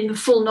in the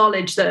full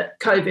knowledge that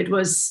COVID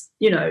was,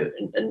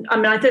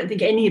 I don't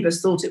think any of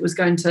us thought it was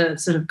going to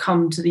sort of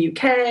come to the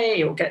UK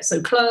or get so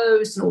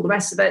close and all the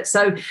rest of it.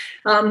 So,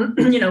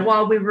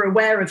 while we were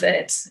aware of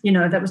it,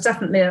 there was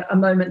definitely a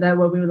moment there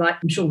where we were like,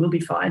 I'm sure we'll be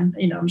fine.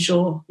 I'm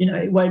sure,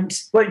 it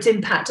won't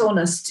impact on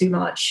us too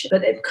much.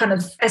 But it kind of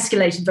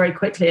escalated very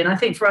quickly. And I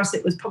think for us,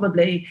 it was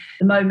probably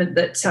the moment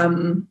that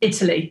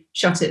Italy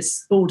shut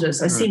its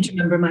borders. I seem to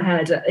remember in my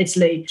head,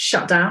 Italy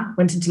shut down,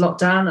 went into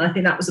lockdown. And I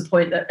think that was the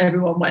point that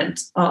everyone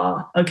went,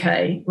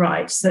 okay,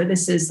 right. So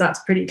that's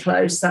pretty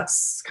close.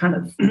 That's kind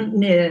of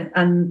near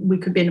and we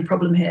could be in a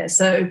problem here.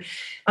 So,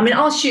 I mean,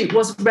 our shoot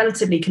was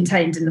relatively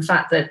contained in the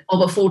fact that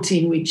of a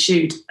 14-week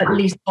shoot, at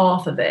least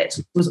half of it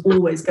was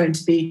always going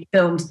to be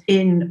filmed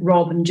in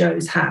Rob and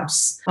Joe's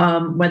house,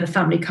 where the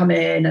family come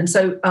in. And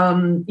so,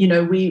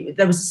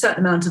 there was a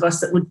certain amount of us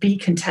that would be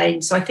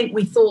contained. So I think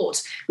we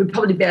thought we'd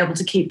probably be able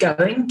to keep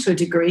going to a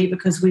degree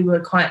because we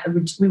weren't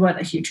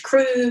a huge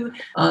crew.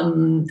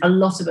 A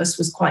lot of us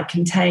was quite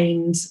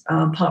contained,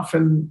 apart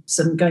from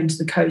some going to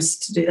the coast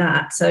to do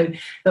that. So,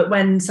 but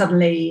when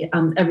suddenly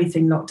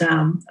everything locked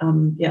down,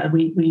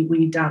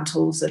 we down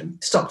tools and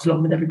stopped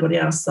along with everybody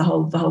else, the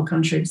whole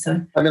country.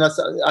 So, I mean,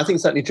 I think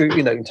certainly true.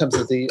 In terms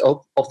of the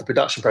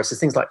production process,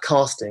 things like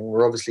casting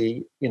were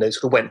obviously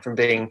sort of went from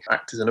being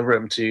actors in a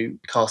room to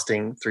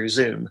casting through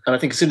Zoom. And I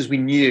think as soon as we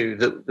knew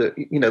that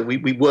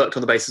we worked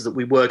on the basis that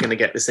we were going to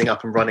get this thing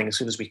up and running as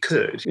soon as we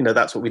could,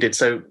 that's what we did.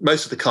 So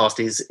most of the cast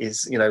is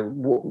most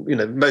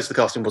of the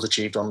casting was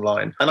achieved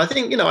online. And I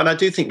think and I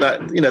do think that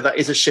that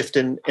is a shift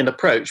in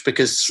approach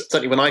because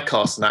certainly when I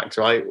cast an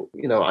actor, I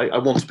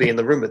want to be in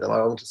the room with them.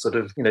 I want to sort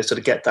of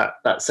get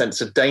that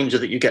sense of danger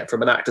that you get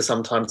from an actor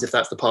sometimes if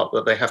that's the part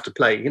that they have to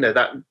play.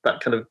 That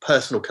kind of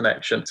personal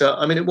connection. So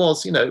I mean, it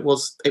was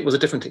a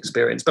different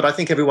experience, but I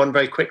think everyone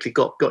very quickly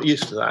got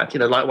used to that.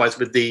 Likewise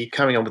with the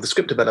carrying on with the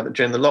script development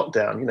during the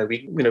lockdown.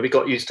 We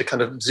got used to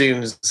kind of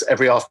Zooms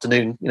every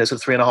afternoon. Sort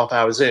of 3.5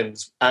 hour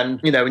Zooms,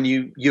 and and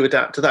you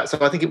adapt to that. So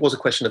I think it was a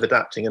question of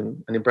adapting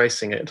and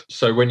embracing it.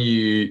 So when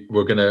you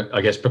were going to,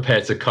 I guess, guess,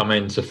 prepared to come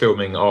into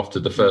filming after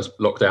the first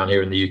lockdown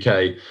here in the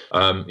UK.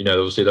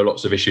 Obviously there are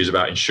lots of issues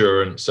about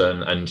insurance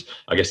and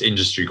I guess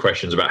industry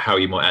questions about how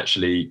you might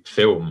actually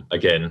film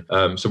again.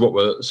 So what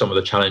were some of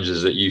the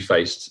challenges that you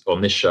faced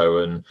on this show,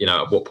 and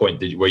at what point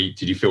did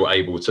you feel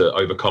able to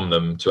overcome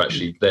them to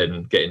actually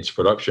then get into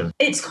production?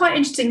 It's quite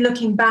interesting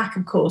looking back,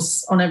 of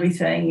course, on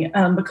everything,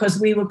 because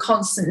we were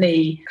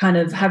constantly kind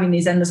of having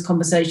these endless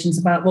conversations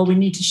about, well, we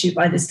need to shoot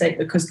by this date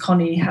because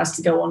Connie has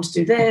to go on to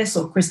do this,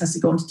 or Chris has to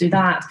go on to do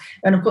that.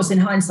 And of course, in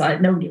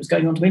hindsight, nobody was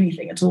going on to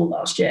anything at all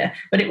last year.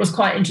 But it was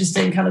quite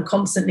interesting kind of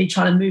constantly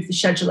trying to move the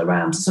schedule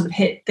around to sort of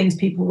hit things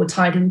people were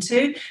tied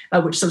into,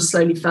 which sort of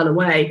slowly fell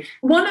away.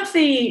 One of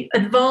the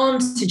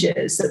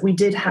advantages that we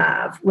did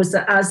have was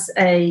that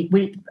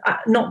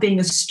not being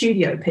a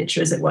studio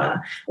picture, as it were,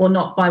 or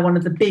not by one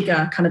of the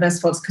bigger kind of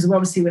SVODs, because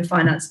obviously we're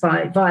financed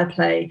by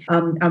Viaplay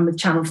and with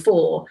Channel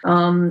 4,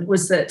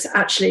 was that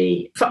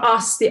actually for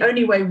us, the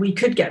only way we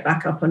could get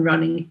back up and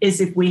running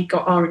is if we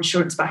got our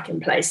insurance back in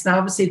place. Now,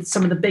 obviously,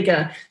 some of the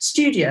bigger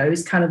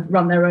studios kind of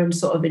run their own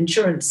sort of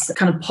insurance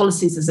kind of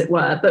policies, as it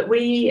were, but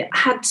we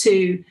had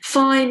to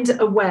find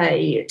a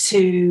way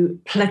to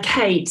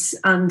placate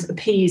and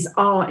appease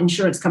our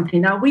insurance company.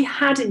 Now, we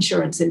had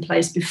insurance in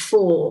place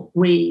before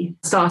we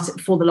started,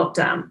 before the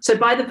lockdown. So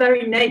by the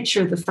very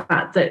nature of the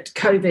fact that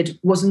COVID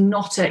was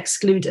not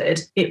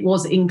excluded, it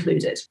was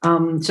included.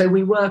 So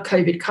we were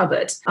COVID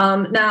covered.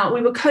 Now,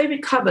 we were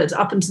COVID covered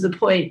up until the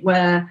point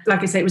where,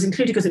 like I say, it was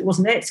included because it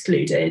wasn't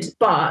excluded.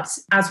 But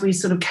as we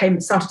sort of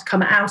started to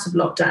come out of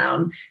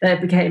lockdown, there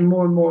became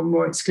more and more and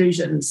more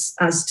exclusions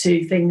as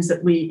to things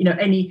that we,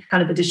 any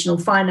kind of additional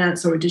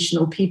finance or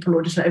additional people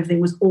or additional everything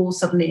was all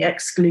suddenly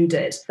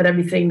excluded. But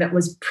everything that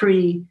was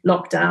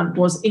pre-lockdown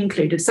was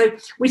included. So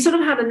we sort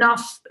of had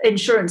enough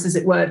insurance, as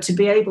it were, to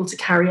be able to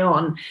carry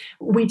on.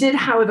 We did,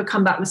 however,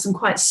 come back with some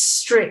quite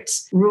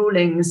strict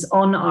rulings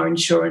on our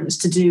insurance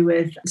to do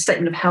with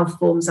statement of health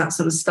forms, that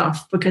sort of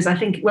stuff, because I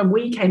think when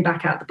we came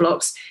back out the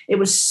blocks, it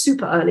was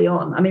super early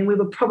on. I mean, we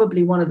were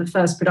probably one of the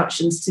first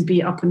productions to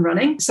be up and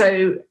running.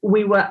 So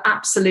we were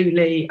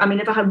absolutely,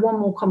 if I had one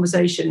more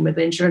conversation with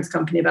the insurance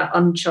company about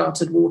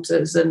uncharted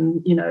waters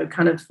and,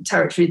 kind of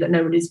territory that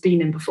nobody's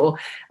been in before.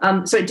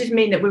 So it did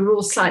mean that we were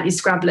all slightly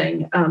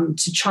scrabbling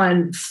to try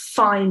and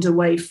find a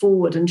way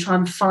forward and try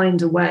and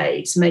find a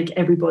way to make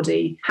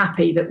everybody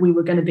happy that we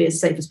were going to be as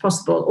safe as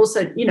possible.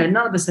 Also,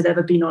 none of us had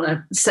ever been on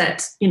a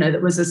set,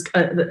 that was as,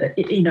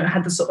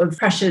 had the sort of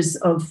pressures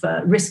of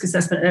risk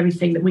assessment and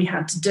everything that we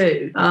had to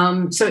do.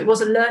 So it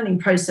was a learning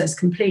process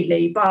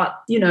completely.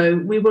 But,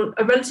 we were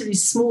a relatively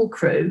small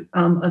crew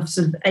of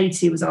sort of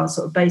 80 was our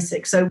sort of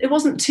basic. So it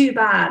wasn't too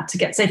bad to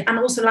get safe. And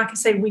also, like I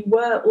say, we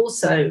were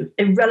also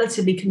a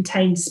relatively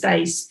contained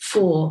space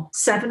for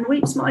 7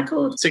 weeks,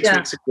 Michael. 6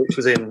 weeks, which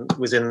was in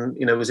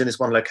this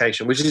one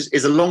location, which is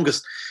the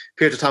longest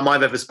period of time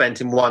I've ever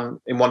spent in one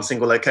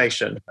single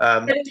location.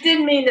 But it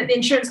did mean that the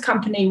insurance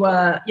company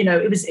were,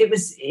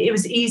 it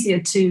was easier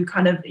to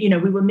kind of,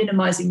 we were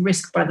minimising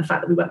risk by the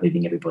fact that we weren't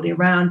moving everybody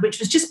around, which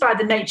was just by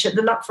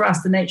the luck for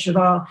us, the nature of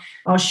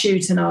our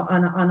shoot and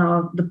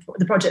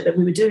the project that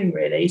we were doing,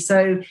 really.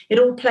 So it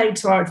all played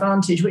to our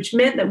advantage, which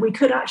meant that we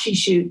could actually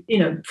shoot,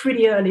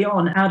 pretty early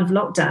on out of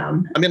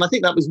lockdown. I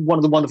think that was one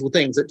of the wonderful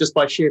things, that just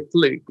by sheer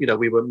fluke,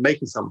 we were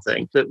making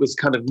something that was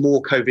kind of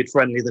more COVID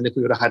friendly than if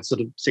we would have had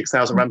sort of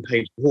 6,000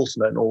 Rampage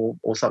horsemen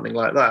or something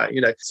like that.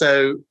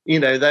 So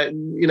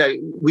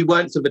we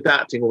weren't sort of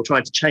adapting or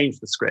trying to change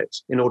the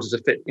script in order to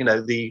fit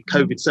the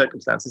COVID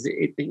circumstances.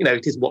 It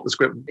is what the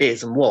script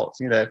is and what.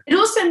 It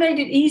also made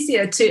it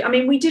easier to.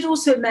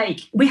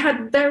 We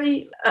had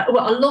very a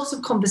lot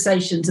of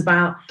conversations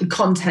about the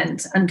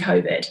content and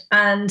COVID,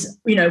 and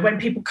when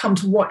people come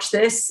to watch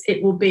this,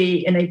 it will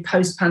be in a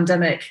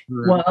post-pandemic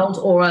world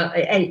or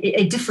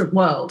a different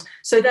world.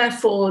 So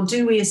therefore,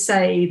 do we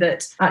say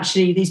that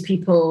actually these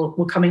people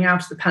were coming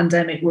out of the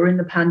pandemic, were in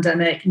the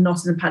pandemic,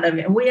 not in the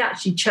pandemic? And we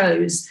actually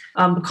chose,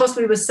 because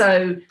we were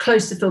so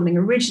close to filming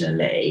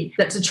originally,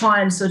 that to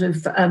try and sort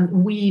of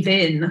weave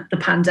in the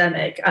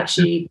pandemic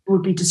actually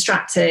would be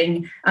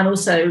distracting and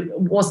also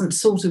wasn't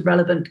sort of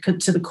relevant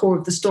to the core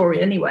of the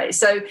story anyway.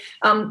 So,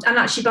 and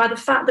actually by the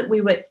fact that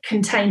we were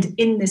contained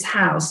in this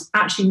house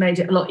actually made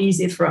it a lot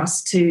easier for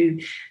us to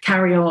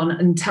carry on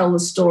and tell the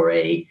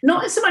story,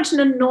 not so much in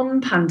a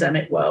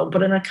non-pandemic world,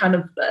 but in a kind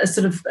of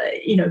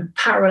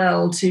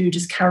parallel to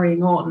just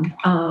carrying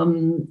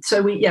on.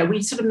 So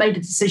we sort of made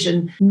a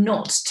decision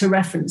not to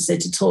reference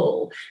it at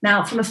all.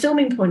 Now, from a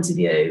filming point of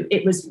view,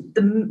 it was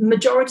the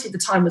majority of the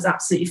time was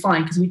absolutely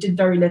fine because we did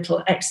very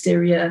little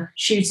exterior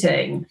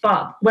shooting.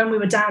 But when we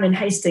were down in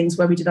Hastings,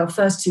 where we did our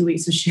first 2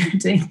 weeks of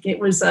shooting, it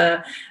was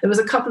there was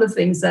a couple of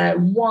things there.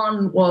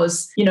 One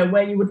was,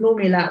 where you would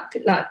normally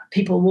let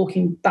people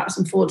walking backwards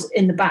and forwards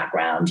in the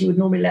background, you would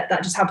normally let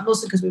that just happen,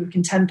 also because we were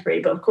contemporary.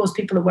 But of course,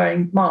 people are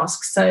wearing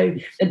masks, so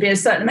there'd be a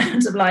certain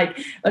amount of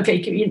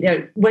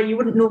speak, where you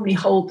wouldn't normally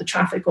hold the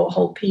traffic or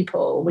hold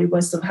people, we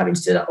were sort of having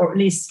to do that, or at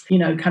least,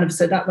 kind of,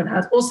 so that went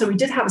out. Also, we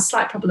did have a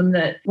slight problem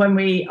that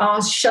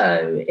our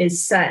show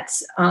is set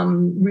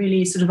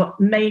really sort of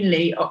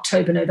mainly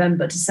October,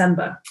 November,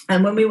 December.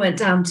 And when we went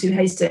down to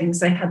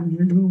Hastings,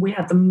 we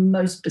had the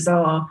most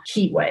bizarre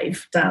heat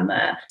wave down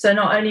there. So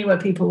not only were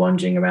people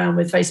wandering around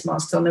with face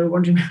masks on, they were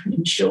wandering around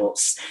in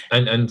shorts.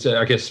 And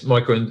I guess,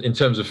 Michael, in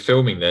terms of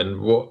filming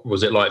then, what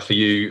was it like for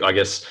you, I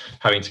guess,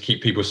 having to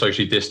keep people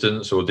socially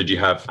distanced, or did you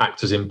have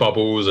actors in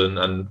bubbles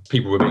and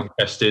people were being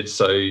tested,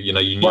 so you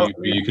knew who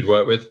you could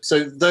work with?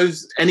 So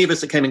any of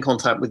us that came in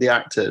contact with the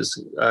actors,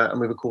 and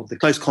we were called the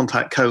close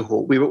contact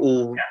cohort, we were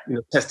all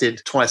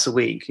tested twice a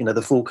week,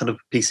 the full kind of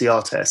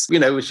PCR test,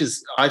 which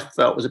is, I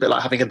felt, was a bit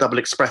like having a double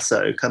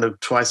espresso kind of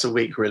twice a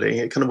week, really.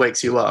 It kind of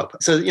wakes you up.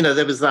 So,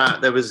 there was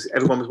that,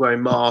 everyone was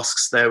wearing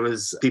masks, there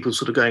was people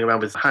sort of going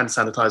around with hand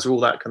sanitizer, all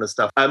that kind of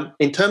stuff.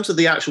 In terms of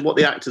what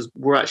the actors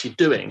were actually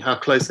doing, how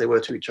close they were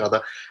to each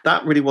other,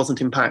 that really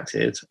wasn't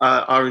impacted.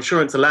 Our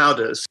insurance allowed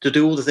us to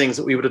do all the things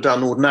that we would have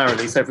done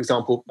ordinarily. So, for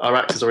example, our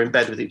actors are in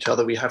bed with each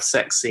other, we have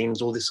sex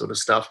scenes, all this sort of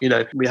stuff.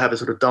 We have a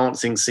sort of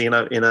dancing scene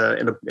in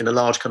a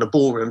large kind of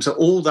ballroom. So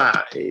all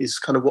that is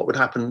kind of what would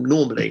happen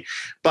normally,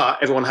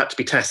 but everyone had to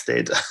be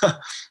tested.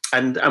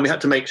 And we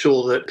had to make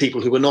sure that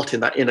people who were not in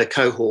that inner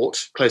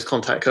cohort, close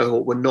contact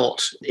cohort, were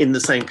not in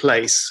the same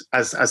place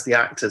as the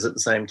actors at the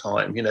same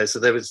time. So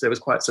there was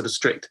quite sort of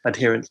strict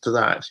adherence to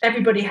that.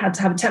 Everybody had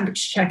to have a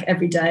temperature check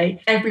every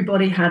day.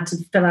 Everybody had to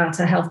fill out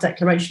a health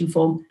declaration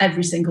form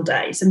every single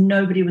day. So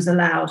nobody was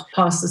allowed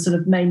past the sort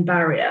of main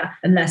barrier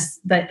unless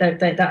that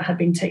had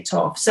been ticked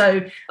off.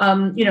 So,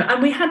 and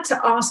we had to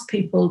ask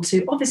people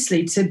to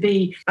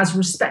be as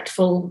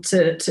respectful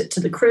to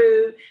the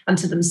crew and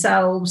to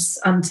themselves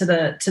and to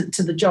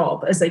the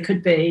job as they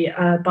could be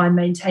by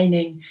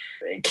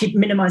keep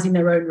minimizing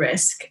their own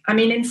risk. I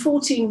mean, in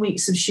 14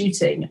 weeks of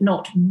shooting,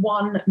 not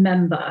one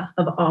member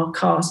of our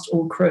cast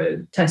or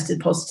crew tested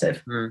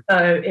positive.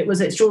 So it was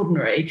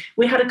extraordinary.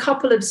 We had a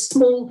couple of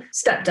small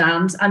step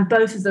downs, and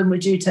both of them were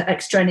due to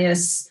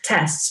extraneous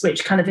tests,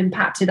 which kind of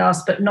impacted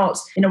us, but not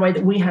in a way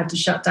that we had to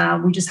shut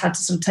down. We just had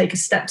to sort of take a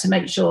step to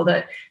make sure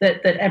that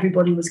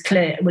everybody was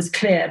clear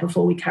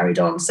before we carried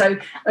on. So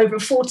over a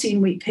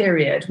 14-week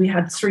period, we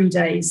had 3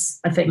 days,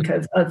 I think,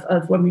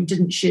 of when we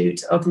didn't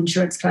shoot, of the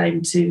insurance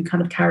claim to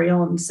kind of carry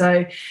on.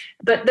 So,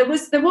 but there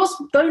was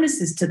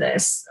bonuses to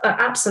this,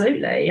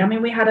 absolutely. I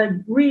mean, we had a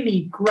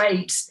really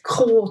great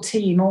core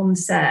team on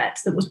set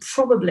that was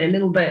probably a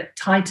little bit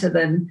tighter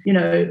than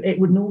it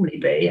would normally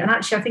be, and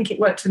actually I think it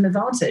worked to an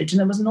advantage, and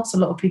there was not a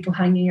lot of people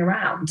hanging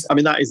around. I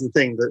mean, that is the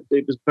thing, that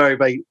it was very,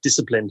 very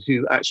disciplined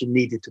who actually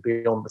needed to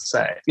be on the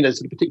set. Sort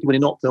of particularly when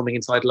you're not filming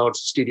inside large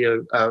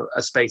studio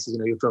spaces,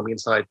 you're filming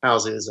inside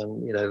houses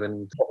and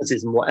and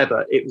offices and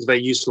whatever. It was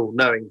very useful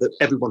knowing that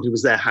everyone who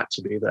was there had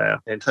to be there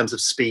in terms of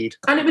speed.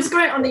 And it was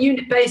great on the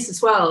unit base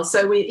as well.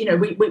 So we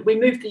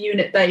moved the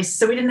unit base.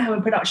 So we didn't have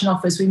a production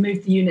office. We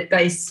moved the unit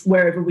base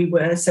wherever we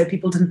were, so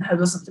people didn't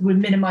have us. We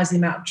minimised the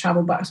amount of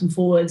travel backwards and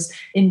forwards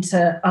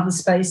into other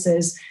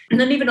spaces. And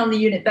then even on the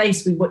unit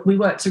base, we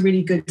worked a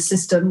really good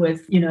system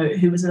with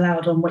who was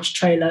allowed on which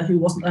trailer, who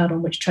wasn't allowed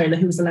on which trailer,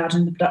 who was allowed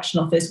in the production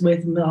office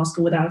with a mask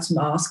or without a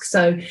mask.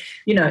 So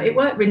it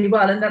worked really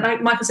well. And then,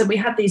 like Michael said, we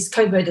had these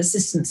COVID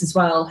assistants as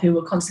well who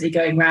were constantly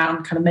going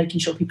around, kind of making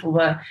sure people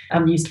were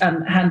used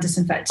hand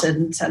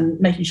disinfectant and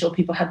making sure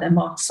people had their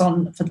masks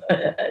on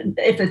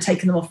if they'd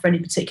taken them off for any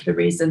particular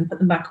reason, put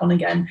them back on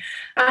again.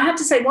 I have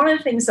to say, one of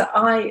the things that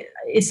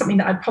is something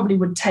that I probably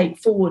would take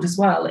forward as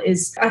well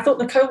is I thought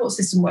the cohort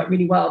system worked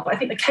really well, but I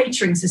think the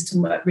catering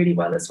system worked really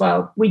well as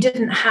well. We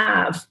didn't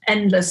have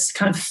endless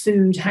kind of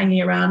food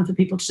hanging around for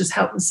people to just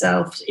help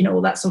themselves,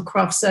 all that sort of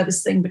craft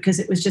service thing, because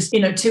it was just,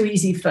 too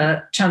easy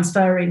for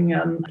transferring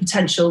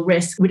potential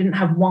risk. We didn't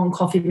have one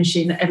coffee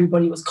machine that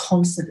everybody was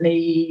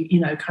constantly,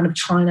 kind of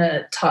trying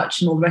to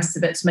touch and all the rest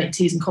of it to make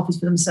teas and coffees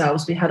for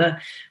themselves. We had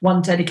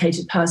one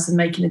dedicated person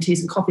making the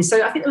teas and coffees.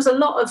 So I think there was a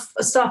lot of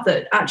stuff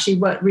that actually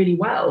worked really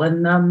well.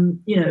 And,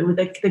 with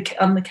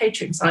on the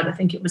catering side, I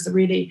think it was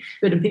really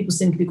good, and people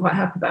seem to be quite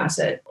happy about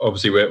it.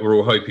 Obviously, we're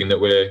all hoping that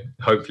we're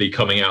hopefully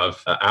coming out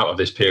of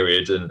this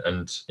period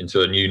and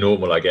into a new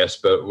normal, I guess.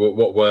 But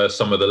what were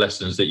some of the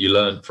lessons that you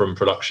learned from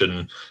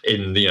production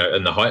in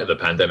the height of the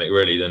pandemic,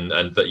 really,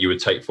 and that you would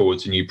take forward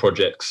to new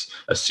projects,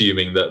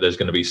 assuming that there's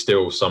going to be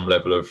still some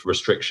level of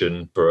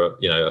restriction for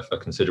a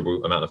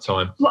considerable amount of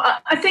time? Well,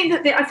 I think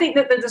that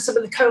the sort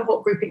of the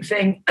cohort grouping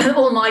thing,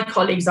 all my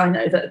colleagues I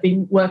know that have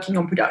been working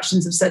on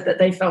productions have said that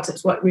they felt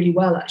it's worked really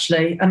well,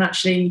 actually. And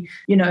actually,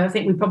 I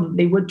think we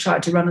probably would try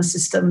to run a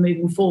system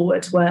moving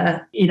forward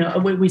where,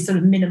 we sort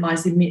of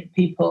minimise the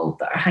people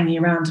that are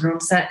hanging around and are on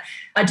set.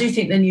 I do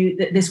think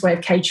this way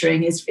of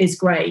catering is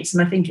great.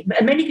 And I think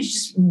mainly because you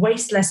just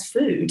waste less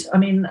food. I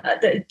mean,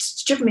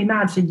 it's driven me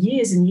mad for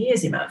years and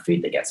years, the amount of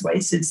food that gets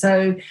wasted.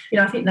 So,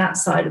 I think that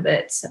side of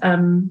it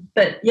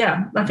But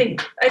yeah, I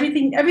think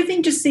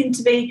everything just seemed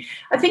to be,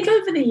 I think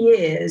over the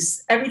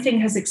years, everything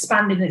has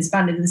expanded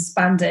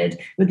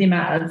with the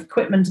amount of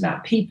equipment, amount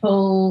of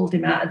people, the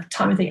amount of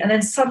time and thing. And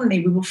then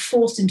suddenly we were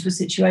forced into a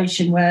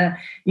situation where,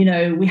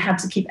 we had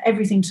to keep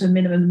everything to a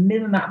minimum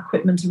amount of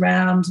equipment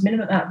around,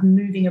 minimum amount of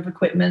moving of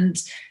equipment.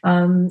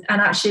 And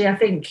actually, I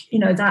think,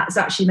 that's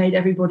actually made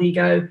everybody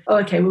go, oh,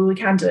 okay, well, we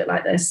can do it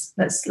like this.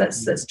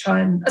 Let's try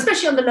and,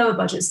 especially on the lower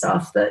budget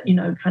stuff that,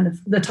 kind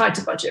of the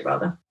tighter budget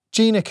rather.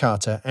 Gina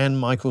Carter and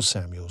Michael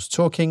Samuels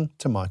talking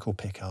to Michael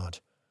Pickard.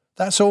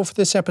 That's all for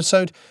this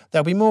episode.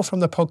 There'll be more from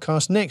the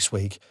podcast next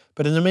week,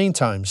 but in the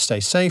meantime, stay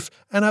safe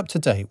and up to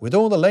date with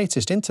all the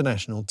latest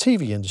international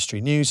TV industry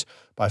news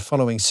by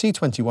following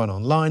C21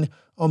 online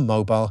on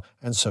mobile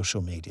and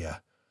social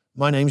media.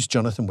 My name's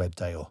Jonathan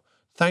Webdale.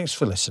 Thanks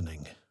for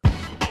listening.